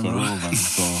is, this point, for bro. real, man.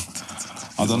 So,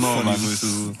 I don't know, funny man. voice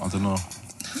as well. I don't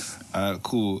know.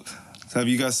 Cool. So have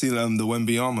you guys seen the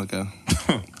Wembyama guy?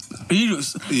 He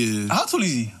looks, Yeah. how tall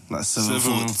is he? Like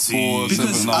 7'4", 7'4".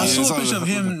 Because I saw a something picture of like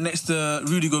that. him next to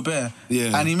Rudy Gobert.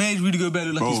 Yeah. And he made Rudy Gobert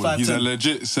look like Bro, he's 5'10". he's a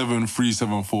legit 7'3",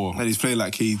 7'4". And he's playing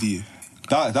like KD.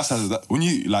 when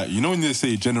you like, you know, when they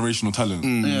say generational talent,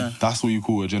 Yeah. that's what you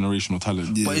call a generational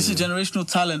talent. Yeah. But is it generational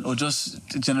talent or just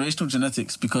generational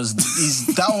genetics? Because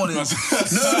that one is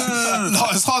no. No,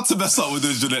 it's hard to mess up with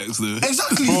those genetics, though.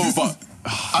 Exactly, Bro, but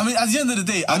I mean, at the end of the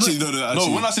day, Actually, I'm not, no, actually.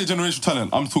 no, when I say generational talent,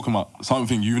 I'm talking about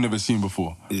something you've never seen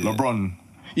before. Yeah. LeBron,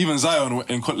 even Zion, like,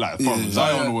 bro, Yeah.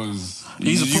 Zion was.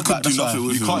 He's a you putback, could do that's why. nothing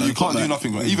with You him. can't, man. you can't do Like,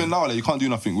 nothing. Even now, like, you can't do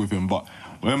nothing with him. But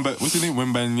what's his name?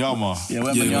 Wembanyama. Yeah,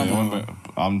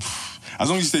 Wembanyama. As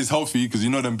long as he stays healthy, because you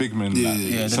know them big men, Yeah, like,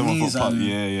 yeah, the 7 knees foot part,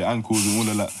 and- ankles and all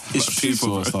of that. It's Like, true,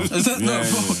 sort of stuff. Is that, no, Yeah,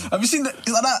 bro, yeah. have you seen that?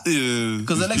 Is like that? Yeah.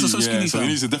 Because the legs are so skinny. So fam. he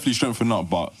needs to definitely strengthen up,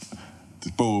 but.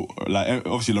 Bro, like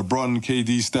obviously LeBron,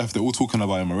 KD, Steph, they're all talking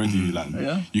about him already. Like,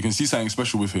 Yeah. you can see something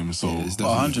special with him. So, It's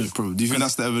 100. definitely, bro. Do you think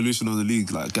that's the evolution of the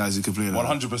league? Like, guys who can play like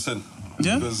 100%.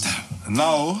 Yeah. Because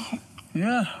now,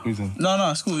 Yeah. reason.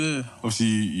 No, it's cool. Yeah. Obviously,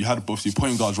 you had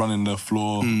point guards running the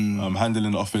floor,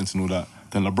 handling the offense and all that.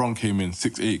 Then LeBron came in,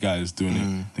 6'8" guys doing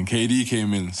it. Then KD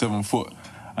came in, 7 foot.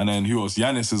 And then who else?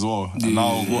 Giannis as well. And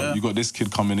now Yeah. you got this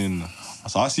kid coming in.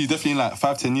 So I see definitely in like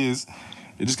 5-10 years,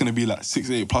 they're just gonna be like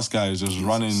 6'8" plus guys just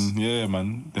running. Yeah,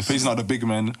 man. They're phasing out the big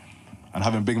men and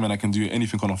having big men that can do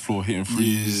anything on the floor, hitting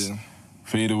threes, Yeah.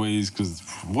 fadeaways. Because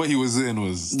what he was in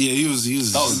was, Yeah, he was.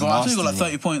 That was Bro, I think he got like nasty,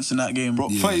 30 points in that game. bro,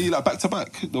 30 like back to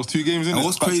back. Those 2 games in. And it,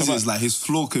 what's back to crazy back. is like his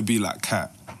floor could be like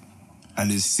Cat,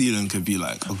 and his ceiling could be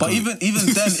like. A But goat. even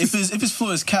then, if his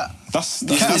floor is cat, That's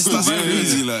that's good.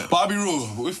 crazy, like- But I'll be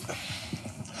real.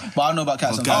 but I don't know about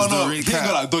cats. Well, sometimes. Oh Guys no, don't he rate ain't Cat.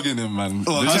 got like dog in him, man.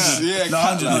 Oh, There's Cat. just- yeah, No,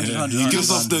 Cat, 100. like, He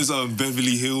gives off 100%. those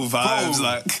Beverly Hill vibes. Bro,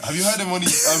 Like, have you heard him when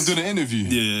he's doing an interview?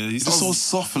 yeah, He's just so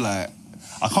soft. Like,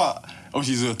 I can't.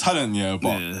 Obviously, he's a talent, yeah,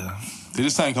 but Yeah. there's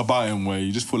just something about him where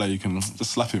you just feel like you can just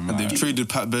slap him. And like. they've traded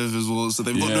Pat Bev as well, so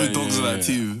they've got no Yeah, dogs in yeah, that yeah.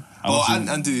 team. And Oh, also- and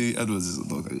Anthony Edwards is a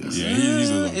dog, I guess. Yeah, he's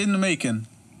a dog. in the making.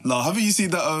 No, haven't you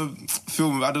seen that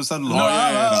film with Adam Sandler? No,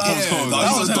 yeah, that yeah, was cool. No, that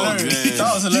he's was a dog. hilarious. Yeah, yeah.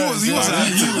 That was hilarious. He was Yeah.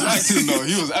 acting. He was acting though.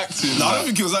 He was acting. No, I like- don't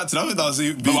think he was acting. I think that was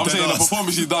him No, being I'm dead saying the ass.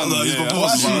 performance he done. No, his yeah,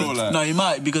 performance that's was real, real. like. No, he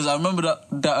might, because I remember that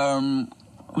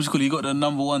what you call it, he got the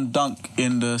 #1 dunk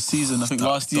in the season, I think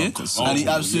last year, dunk was and he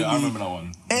yeah, I absolutely. remember that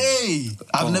one. Hey,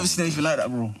 I've never seen anything like that,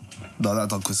 bro. No, that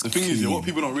dunk was The thing is, yeah, what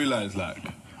people don't realize, like,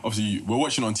 obviously we're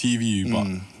watching on TV, but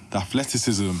the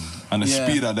athleticism and the Yeah.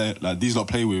 speed that like these lot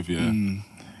play with,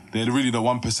 they're really the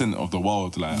 1% of the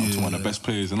world. Like, I'm talking about the best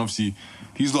players, and obviously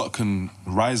these lot can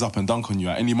rise up and dunk on you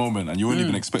at any moment, and you won't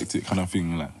even expect it, kind of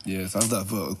thing. Like, Yeah, to have that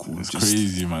vertical. it's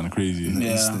crazy, man, crazy. In the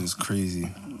Yeah. instant, it's crazy.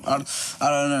 I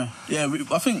don't know. Yeah,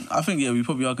 I think yeah, we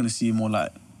probably are going to see more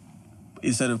like,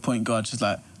 instead of point guard, just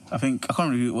like, I can't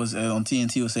remember who it was on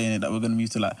TNT was saying it, that we're going to move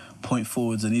to like point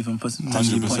forwards and even potentially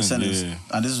 100%, point centers. yeah.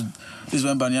 And this is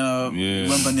Wembanyama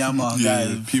Yeah.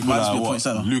 guy. People reminds like me of point what,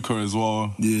 center. Luca as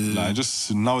well. Yeah. Like,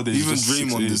 just nowadays, Even just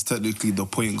Draymond 6'8". is technically the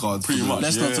point guard. Pretty for the- much.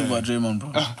 Let's not Yeah. talk about Draymond, bro.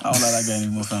 I don't like that guy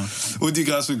anymore, fam. What do you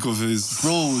guys think of his?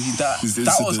 Bro, His that was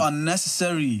incident.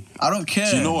 unnecessary. I don't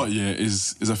care. Do you know what? Yeah,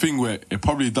 is a thing where it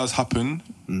probably does happen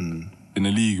in the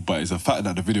league, but it's a fact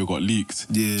that the video got leaked.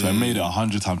 Yeah. So it made it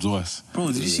 100 times worse. Bro,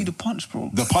 did you see the punch, bro?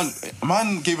 The punch,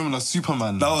 man gave him the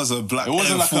Superman. That was a black It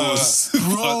wasn't Air like Force.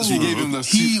 Bro, He gave him the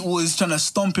he was trying to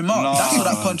stomp him out. Nah, That's what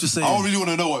that punch was saying. I don't really want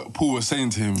to know what Paul was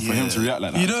saying to him for him to react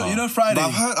like that. You know Friday.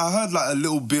 But I heard like a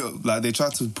little bit, like they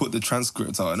tried to put the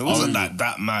transcript out, and it wasn't really? like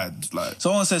that mad. Like,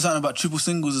 Someone said something about triple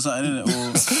singles or something, innit?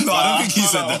 Or no, I don't think he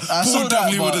said that. I saw Paul that,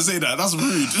 definitely but- wouldn't say that. That's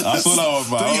rude. I saw that one,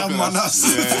 but Don't you have man ass?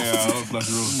 Yeah, I hope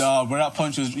that's real. Nah, bro, that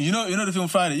punch was. You know the film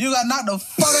Friday. You got knocked the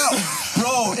fuck out,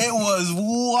 bro. It was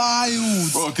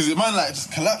wild. Bro, because the man like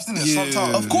just collapsed in it, Yeah. slumped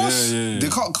out. Of course. They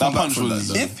can't come That back punch from was-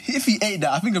 that. though. If he ate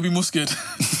that, I think I'd be more scared.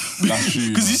 That's true.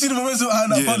 Because you see the momentum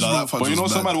behind that Yeah, punch, no, bro. that punch But you know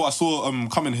was what's so bad. mad? What I saw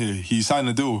coming here, he signed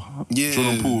a deal. Yeah.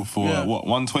 Jordan Poole for Yeah. what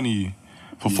 120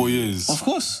 for 4 years. Of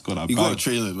course. God, I You got to bag.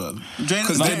 trail it, man. Draymond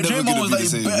Because they're never Draymond gonna was be like, the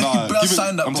same. he Nah, better give it,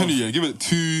 sign that, I'm bro. telling you, yeah, give it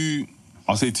 2.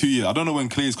 I'll say 2 years. I don't know when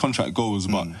Clay's contract goes,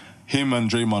 but him and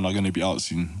Draymond are going to be out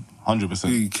soon.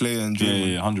 100%. Clay and Yeah,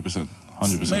 Draymond. yeah, 100%.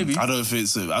 100%. Maybe. I don't think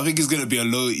so. I think it's gonna be a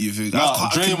loyalty thing. Nah, I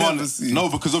can never see. Draymond. No,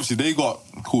 because obviously they got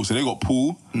cool. So they got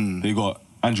Poole. They got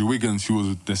Andrew Wiggins, who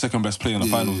was the second best player in the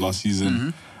finals last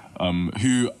season.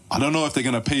 Who I don't know if they're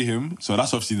gonna pay him. So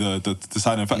that's obviously the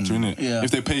deciding factor in it. Yeah. If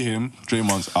they pay him,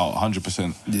 Draymond's out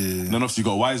 100%. Yeah. And then obviously you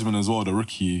got Wiseman as well, the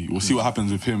rookie. We'll see what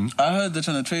happens with him. I heard they're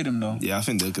trying to trade him though. Yeah, I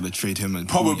think they're gonna trade him and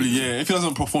Probably, yeah. If he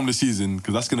doesn't perform this season,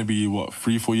 because that's gonna be what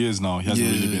 3-4 years now. He hasn't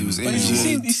Yeah, really been. he was But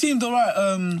injured. he seemed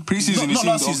alright. Pre-season, he not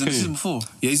last seemed season, the okay. season before.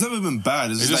 Yeah, he's never been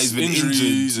bad. It's just It's that he's just been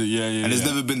injuries, injured. yeah, And it's yeah.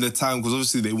 never been the time because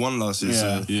obviously they won last year. Yeah. So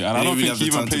Yeah, and they I don't didn't really think have he the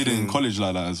even time to played play in him. college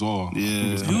like that as well.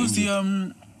 Yeah. Who was the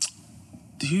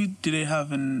who did they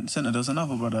have in centre? There was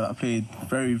another brother that played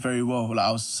very, very well. Like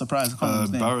I was surprised. I can't remember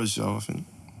his name. Barrage, I think.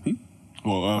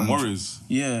 Well, Warriors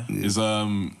Yeah. is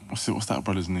what's that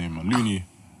brother's name, man? Looney.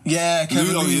 Yeah,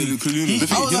 Kevin Looney. Luke Looney. The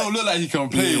thing, I was he like- don't look like he can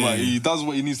play, Yeah. but he does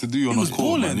what he needs to do on was the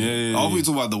court, man. balling. Yeah. I was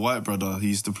talking about the white brother. He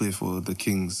used to play for the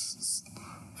Kings.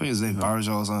 I think his name Barrage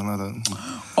or something like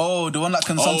that. Oh, the one that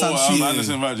can sometimes shoot.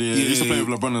 Anderson Radley. Yeah, he used to play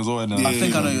with LeBron as well. And, I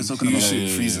think I know who you're talking He about. was shooting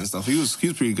Yeah, threes yeah. and stuff. He was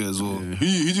pretty good as well. Who do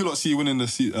you lot see winning the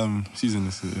season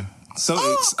this year?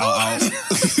 Celtics out.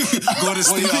 Golden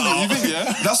State you think- out. you think,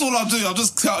 yeah? That's all I'm doing. I'm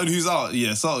just counting who's out. Yeah,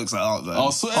 Celtics are out, man. I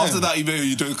swear. After that, Ime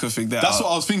Udoka thing, they're That's out.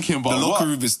 what I was thinking. But The locker what,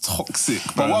 room is toxic,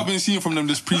 but bro. what I've been seeing from them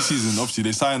this preseason, obviously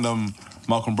they signed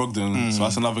Malcolm Brogdon, so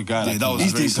that's another guy. Yeah, that was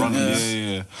He's very decent,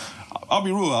 funny. yeah. I'll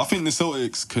be real. I think the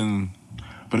Celtics can.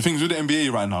 But the thing is with the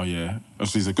NBA right now,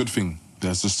 obviously it's a good thing.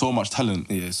 There's just so much talent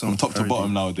from top to very bottom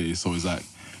deep. nowadays. So it's like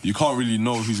you can't really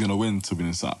know who's gonna win. To be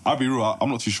honest, I'll be real. I'm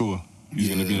not too sure who's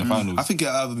gonna be in the finals. I think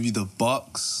it'll either be the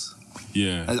Bucks.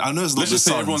 Yeah, I know it's not Let's the just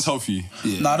say Suns. everyone's healthy.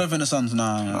 Yeah. No, I don't think the Suns.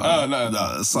 Nah.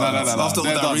 No. Suns. After all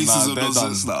They're that done, racism they're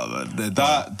nonsense, done. man. They're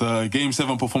done. The Game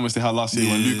 7 performance they had last year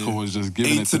when Luka was just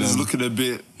giving it to Ayton is them. looking a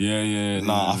bit.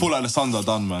 Nah, I feel like the Suns are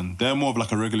done, man. They're more of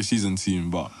like a regular season team,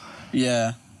 but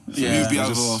Yeah. It'll Yeah. be it's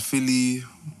either just- Philly,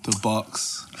 the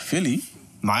Bucks. Philly?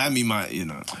 Miami might,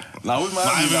 now with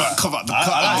Miami might come out the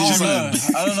cut. I like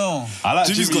Jimmy. I don't know. I like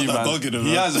Jimmy's Jimmy, got that man. dog in him,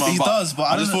 He man. has, man. He does, but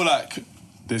I I just don't feel like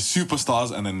there's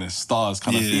superstars and then there's stars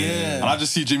kind of thing. Yeah. And I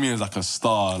just see Jimmy as like a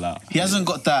star, like. He hasn't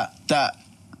got that.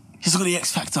 He's got the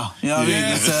X factor. You know what I mean?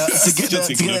 Yeah. To get You're that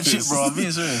taking chip, the piss. bro. I'm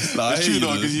being serious. Nah, I It's hear true you,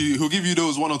 though, because he'll give you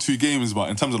those 1 or 2 games, but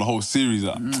in terms of the whole series,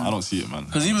 I don't see it, man.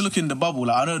 Because even looking at the bubble,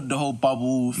 like I know the whole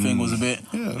bubble thing was a bit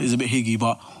higgy,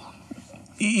 but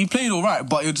he played all right.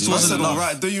 But it just I wasn't said, enough. all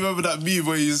right, don't you remember that meme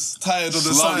where he's tired on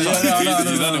the Slug, side? yeah, no,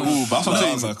 he's done it all, but that's what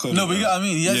I'm No, saying. No, but you get what I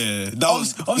mean. He has, Yeah, that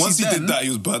was obviously once he then- did that, he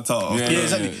was burnt out. Yeah, Yeah,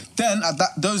 exactly. yeah. Then at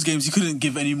those games, he couldn't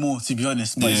give any more, to be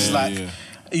honest. But it's Yeah, like yeah.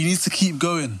 he needs to keep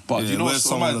going. But Yeah, you know, where's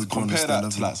someone like compare LeBron that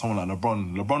stand to up? like someone like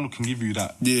LeBron. LeBron can give you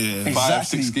that. Yeah.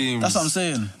 5-6 games. That's what I'm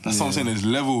saying. That's what I'm saying. There's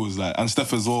levels, like, and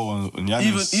Steph as well, and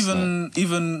Giannis.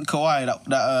 Even Kawhi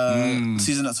that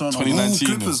season at Toronto. 2019.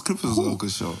 Clippers was a good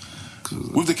shot.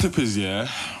 With the Clippers, there's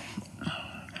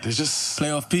just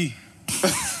Playoff P.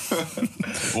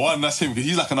 one. That's him because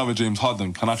he's like another James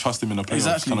Harden. Can I trust him in the playoffs?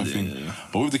 Exactly. Kind of thing.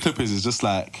 But with the Clippers, it's just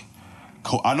like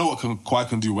I know what Kawhi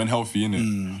can do when healthy,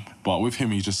 innit? But with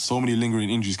him, he's just so many lingering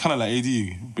injuries, kind of like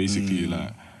AD, basically.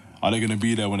 Like, are they gonna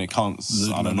be there when it counts?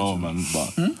 I don't know, man.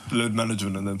 But Load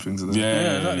management and then things.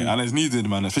 yeah, exactly. and it's needed,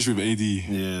 man, especially with AD.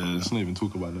 Yeah. Let's not even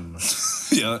talk about them, man.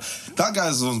 Yeah, that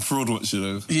guy's on fraud watch, you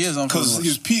know. He is on fraud because watch.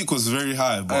 his peak was very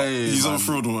high, but Hey, he's man. on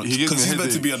fraud watch He gives because me a he's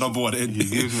meant to headache. be a number one. He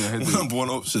gives me a headache. number one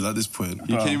option at this point.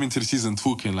 He came into the season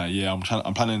talking like,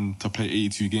 I'm planning to play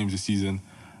 82 games this season.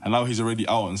 And now he's already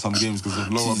out in some games because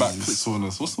of lower back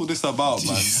soreness. What's all this about,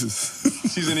 man?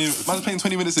 Jesus. Man's playing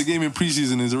 20 minutes a game in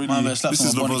preseason is already. Man, better slap This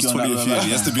is some LeBron's Bonnicky on that 20th year. level.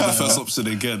 He has to be the first option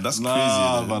again. That's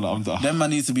Nah, crazy. man, I'm Them man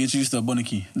need to be introduced to a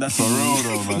Bonnicky. That's for real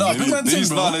though, man. No, they, big man need, thing,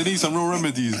 bro. they need some real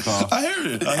remedies, car. I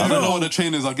hear it. I don't know what the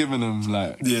trainers are giving them,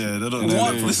 like. Yeah, they don't. Yeah,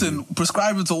 One, yeah. listen,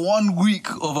 prescribe him to 1 week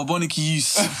of a Bonnicky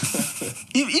use.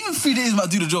 Even 3 days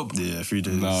might do the job. Yeah, 3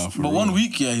 days. Nah, for But real. 1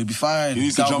 week, yeah, he'll be fine. He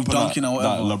needs to Guy will jump be on dunking that, or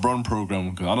that whatever. LeBron program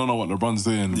because I don't know what LeBron's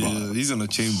doing, Yeah, but he's in a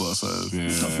chamber, so yeah.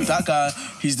 That guy,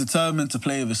 he's determined to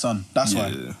play with his son. That's why.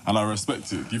 yeah, And I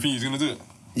respect it. Do you think he's gonna do it?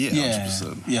 yeah, Yeah,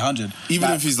 100%. yeah, 100. Even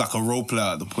Like, if he's like a role player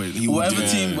at the point, he would do whatever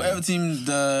it. team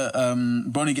the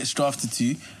Bronny gets drafted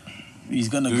to, he's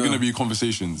gonna There's go. gonna be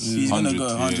conversations. He's gonna go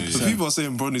 100%. But people are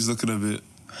saying Bronny's looking a bit.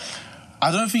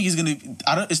 I don't think he's gonna.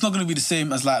 It's not gonna be the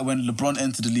same as like when LeBron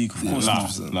entered the league. Of course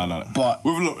not. Nah. But-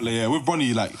 with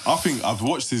Bronny, like I think I've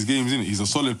watched his games. He's a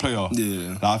solid player. Yeah.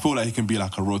 Like, I feel like he can be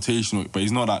like a rotational, but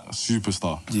he's not that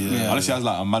superstar. Yeah. Unless he has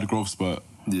like a mad growth spurt.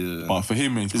 Yeah. But for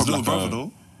him, he's His probably little like brother, a,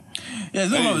 though. Yeah,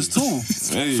 his little brother's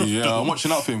tall. Hey, yeah, I'm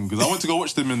watching out for him because I went to go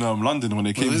watch them in London when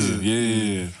they came is here. it?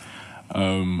 Yeah.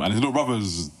 And his little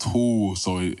brother's tall,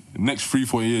 so next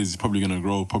 3-4 years he's probably gonna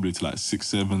grow probably to like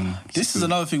 6'7". This is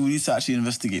another thing we need to actually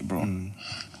investigate, bro.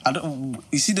 I don't.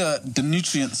 You see the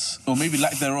nutrients or maybe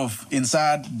lack thereof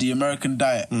inside the American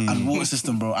diet and water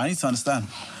system, bro. I need to understand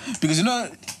because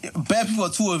bare people are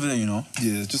tall over there.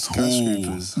 Yeah, just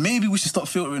skyscrapers. Maybe we should stop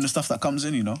filtering the stuff that comes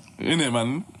in. Innit,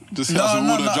 man? Just hit us with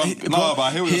all the junk. bro, But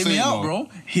I hear what you're hear saying, me out, though. bro.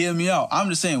 Hear me out. I'm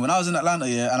just saying, when I was in Atlanta,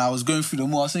 and I was going through the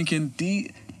mall, I was thinking,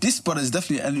 this brother is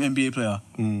definitely an NBA player.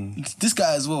 This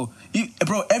guy as well.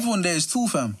 Bro, everyone there is tall,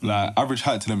 fam. Like average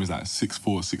height to them is like 6'4",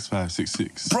 6'5",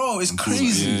 6'6". Bro, it's And taller.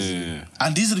 crazy. Yeah.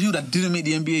 And these are the people that didn't make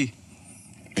the NBA.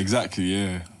 Exactly,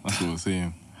 yeah. That's what we're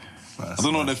saying. I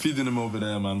don't know what they're feeding him over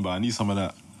there, man, but I need some of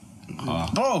that.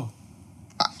 Bro.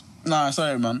 Nah,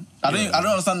 sorry, man. I don't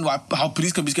understand how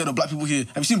police can be scared of black people here.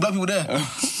 Have you seen black people there?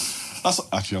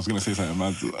 Actually, I was gonna say something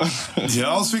mad.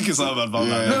 Yeah, I was thinking something about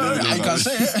that. No, I can't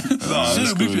say it. No, Shit,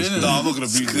 it's beep cool, it, it's innit? cool. No, I'm not gonna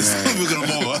beat this. We're gonna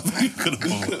bother.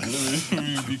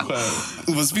 Be quiet.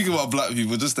 But speaking about black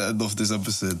people, just to end off this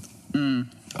episode, I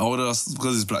want to,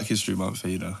 because it's Black History Month,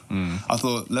 you know. I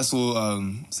thought let's all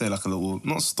say like a little,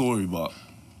 not story, but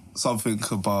something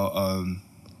about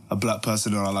a black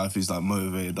person in our life who's like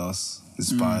motivated us,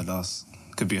 inspired us.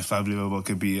 Could be a family member,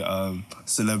 could be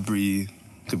celebrity,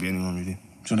 could be anyone really.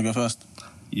 Do you want to go first?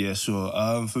 Yeah, sure.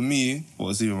 For me,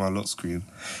 what's even my lock screen,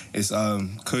 it's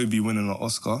Kobe winning an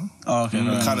Oscar. Oh, okay.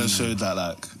 It kind of showed that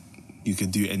like you can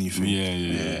do anything.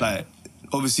 Yeah. Like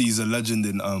obviously he's a legend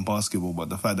in basketball, but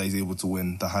the fact that he's able to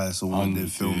win the highest award in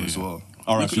film as well.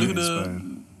 All right, Look at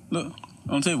inspiring. Look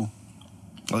on the table.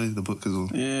 Oh, yeah, the book as well.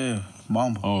 Yeah,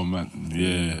 Mamba. Oh man,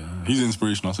 yeah. He's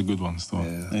inspirational. That's a good one still.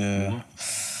 Yeah.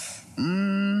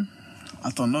 I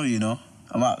don't know, you know.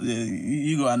 I'm out.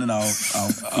 You go and then I'll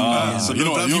So You know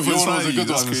no what? black Your people one was inspire a you, good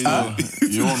that's one crazy. still.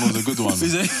 Your one was a good one.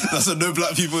 Is it? That's a no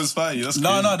black people inspire you. That's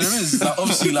crazy. No, there is. Like,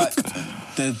 obviously, like,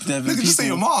 there have been Look at just say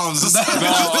your people... moms. No, look at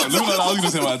I was gonna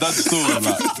say my dad still.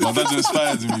 Like, my dad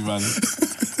inspires me, man.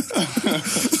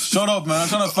 Shut up, man. I'm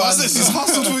trying to I find... said she's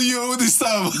hustled for you all this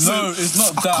time. I said, No, it's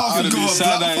not that. I gonna can't be go a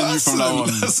sad black eyeing you from now on.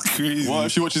 person. That's crazy. What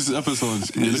if she watches this episode?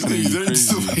 You're looking at You you don't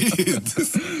crazy. weird.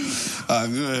 Go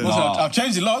ahead. I've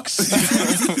changed the locks.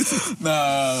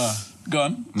 Nah. Go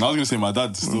on. I was gonna say my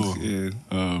dad still. Yeah.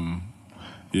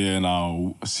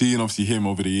 Now seeing obviously him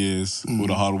over the years, all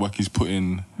the hard work he's put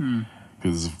in,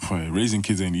 because raising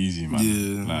kids ain't easy, man.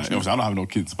 Yeah. Like, obviously I don't have no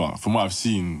kids, but from what I've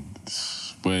seen,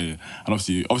 and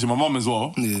obviously my mum as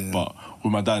well. Yeah. But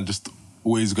with my dad, just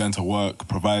always going to work,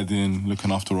 providing,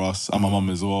 looking after us, and my mum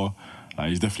as well. Like,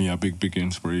 he's definitely a big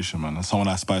inspiration, man, and someone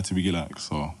I aspire to be like.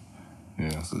 So, yeah.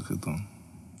 That's a good one.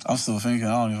 I'm still thinking.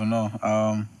 I don't even know.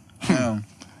 Damn.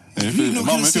 If You're not mum,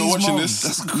 gonna if say you're his watching mum. this,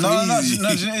 That's crazy. No. Do you know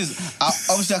what it is?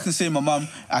 Obviously, I can say my mum.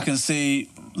 I can say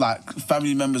like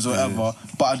family members or whatever.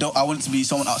 But I want it to be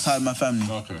someone outside my family.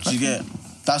 Okay. Do you get?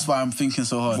 That's why I'm thinking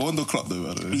so hard. 4 on the clock though,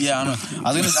 by the way. Yeah, I know.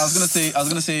 I was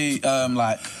gonna say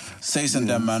like Sace and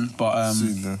them, man. But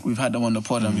Soon, yeah. we've had them on the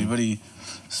pod and we've already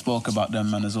spoke about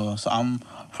them, man, as well. So I'm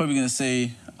probably gonna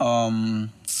say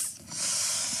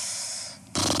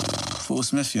Will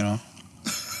Smith, you know.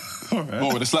 oh,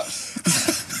 with the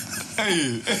slaps.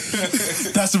 Hey.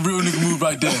 That's a real nigga move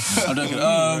right there. I'm joking.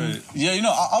 Yeah, you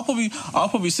know, I'll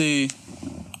probably say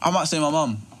I might say my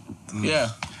mum. Yeah.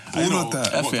 All of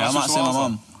that. F it, I might say my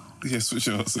mum. Yeah, switch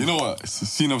it up. You know what?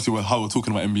 Seeing obviously how we're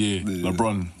talking about NBA, Yeah.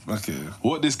 LeBron, Okay.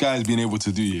 what this guy's been able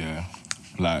to do, yeah,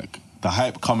 like the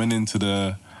hype coming into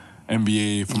the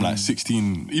NBA from like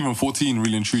 16, even 14,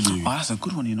 really and truly. Oh, that's a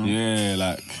good one, you know. Yeah, I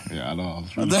know. I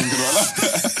was really thinking about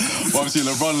that. But obviously,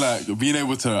 LeBron, like, being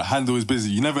able to handle his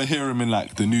business, you never hear him in,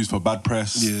 like, the news for bad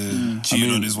press. Yeah.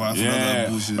 Cheating on his wife and all that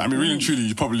bullshit. I mean, really and truly,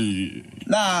 you probably...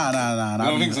 Nah.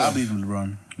 don't think so? I believe in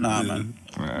LeBron. Nah, man.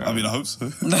 I mean, I hope so.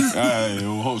 I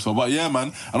hope so. But yeah, man.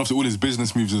 And obviously all his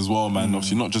business moves as well, man.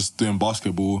 Obviously not just doing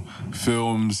basketball,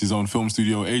 films, his own film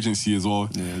studio, agency as well.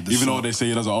 Yeah, Even though they say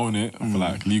he doesn't own it for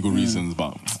like legal reasons,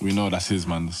 but we know that's his,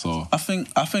 man. So I think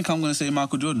I'm gonna say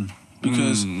Michael Jordan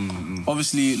because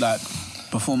obviously, like,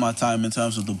 before my time in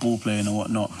terms of the ball playing and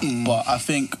whatnot, but I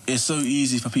think it's so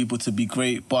easy for people to be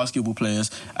great basketball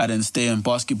players and then stay in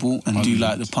basketball and do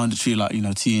like the punditry, like, you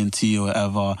know, TNT or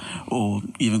whatever, or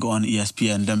even go on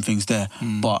ESPN, them things there.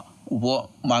 But what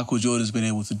Michael Jordan's been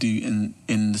able to do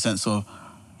in the sense of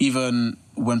even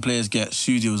when players get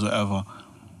studios or whatever,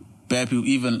 bare people,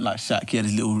 even like Shaq,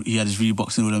 he had his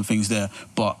Reeboks and all them things there,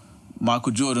 but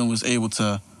Michael Jordan was able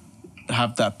to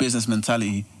have that business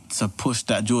mentality to push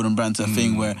that Jordan brand to a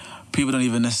thing where people don't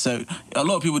even necessarily... A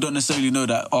lot of people don't necessarily know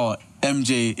that,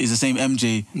 MJ is the same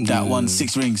MJ that won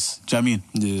 6 rings. Do you know what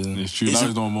I mean? Yeah. it's true. It's now a-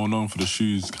 he's more known for the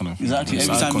shoes kind of thing. Exactly. It's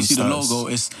Every time you see the icon logo,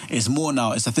 it's more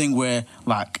now. It's a thing where,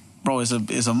 like, bro, it's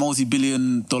a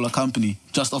multi-billion-dollar company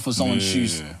just off of someone's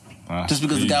shoes. That's Just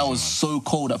because the guy crazy, was man. so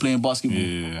cold at playing basketball.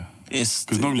 Yeah. It's...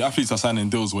 Because normally athletes are signing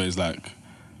deals where it's like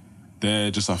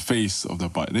they're just a face of the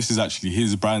but this is actually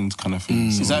his brand kind of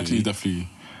thing. So Exactly. he definitely.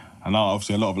 And now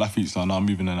obviously a lot of athletes are now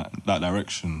moving in that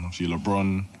direction. Obviously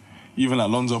LeBron, even like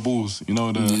Lonzo Balls, you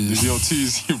know the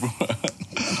GL2s.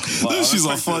 Those shoes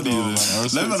are funny, man. I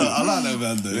respect I it. like that,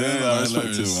 man, though. Yeah, I respect it,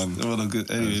 hilarious. man. Them are good.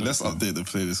 Anyway, let's update the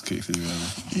playlist quickly, man.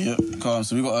 Yep. Calm.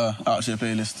 So we got a Out Share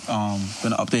playlist.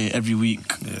 Gonna update every week.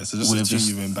 Yeah, so just With a tune just-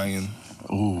 you've been banging.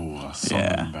 Oh, that's something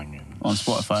Yeah. banging. on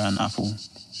Spotify and Apple.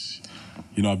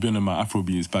 you know, I've been in my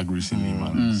Afrobeats bag recently,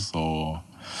 man. So,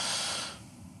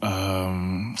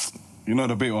 you know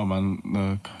the bait one,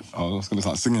 man. I was gonna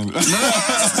start singing. You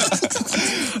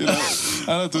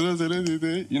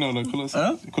know, the Colossal.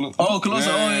 Huh? Oh,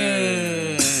 Colossal. Oh,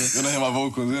 yeah. You don't hear my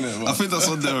vocals, innit? I think that's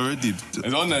on there already.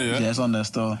 It's on there, yeah? Yeah, it's on there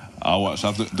still. I'll watch. I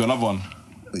have to do another one.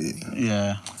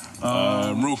 Yeah.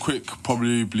 Real quick,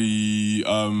 probably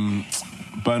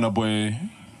Burna Boy.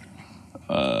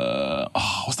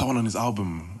 What's that one on his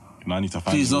album? No, I need to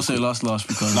find Please it. don't say last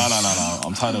because... No.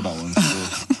 I'm tired of that one. So.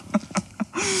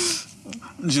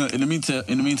 You know, in the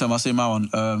meantime, I'll say my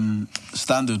one.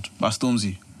 Standard by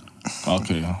Stormzy.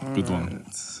 Okay, good one. Do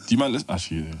you mind listening?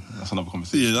 Actually, that's another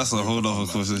conversation. Yeah, that's a whole other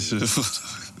conversation.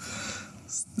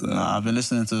 Nah, I've been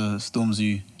listening to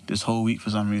Stormzy this whole week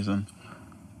for some reason.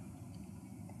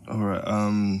 Alright,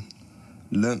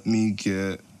 let me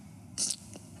get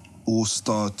All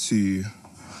Star 2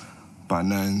 by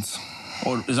Nines.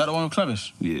 Or is that the one with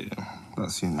Clavish? Yeah,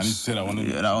 that tune I need to is, say that one.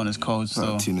 innit? Yeah, that one is cold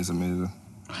still. that tune is amazing.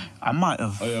 I might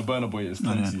have. Oh yeah, Burna Boy is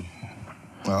plenty.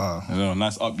 Ah, You know,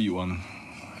 nice upbeat one.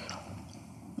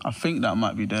 I think that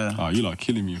might be there. Oh, you like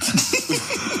killing me.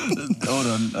 Hold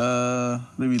on.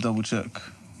 Let me double check.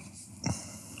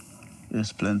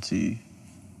 There's plenty.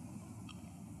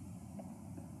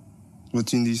 what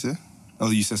tune did you say?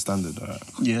 Oh, you said Standard, alright.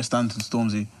 Yeah, Standard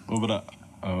Stormzy. What about that?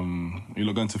 You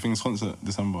lot going to Things concert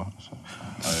December? Alright.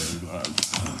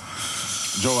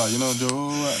 Joe, you know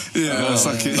Joe? Yeah,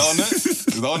 suck it. Is that on there? Is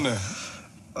that on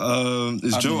there?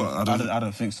 Is Joe? I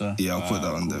don't think so. Yeah, I'll put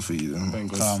that on there for you then.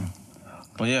 Thank God.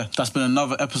 But yeah, that's been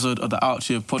another episode of the Out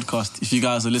Here podcast. If you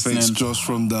guys are listening, Thanks, Josh,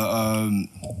 from the.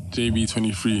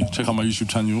 JB23. Check out my YouTube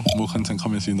channel. More content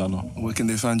coming soon, Dano. Where can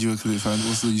they find you? Where can they find?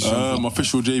 What's the YouTube?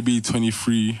 Official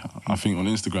JB23, I think, on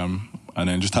Instagram. And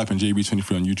then just type in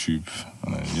JB23 on YouTube.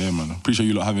 And then, yeah, man. Appreciate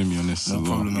you lot having me on this. No as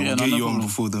well. problem. Man. Yeah, We'll no, get no you on problem.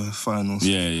 before the finals.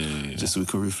 Yeah. Just so we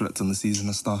can reflect on the season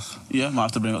and stuff. yeah, might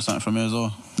have to bring up something from here as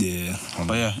well. Yeah.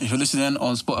 But yeah, if you're listening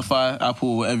on Spotify,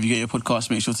 Apple, wherever you get your podcasts,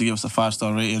 make sure to give us a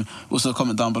 5-star rating. Also,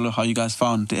 comment down below how you guys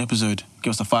found the episode.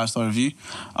 Give us a 5-star review.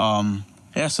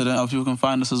 Yeah, so then other people can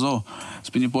find us as well. It's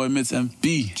been your boy Mids and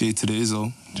B, J to the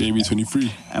Izzo. JB23.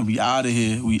 and we out of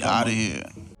here. We out of here.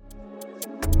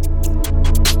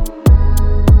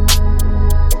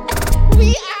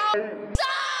 We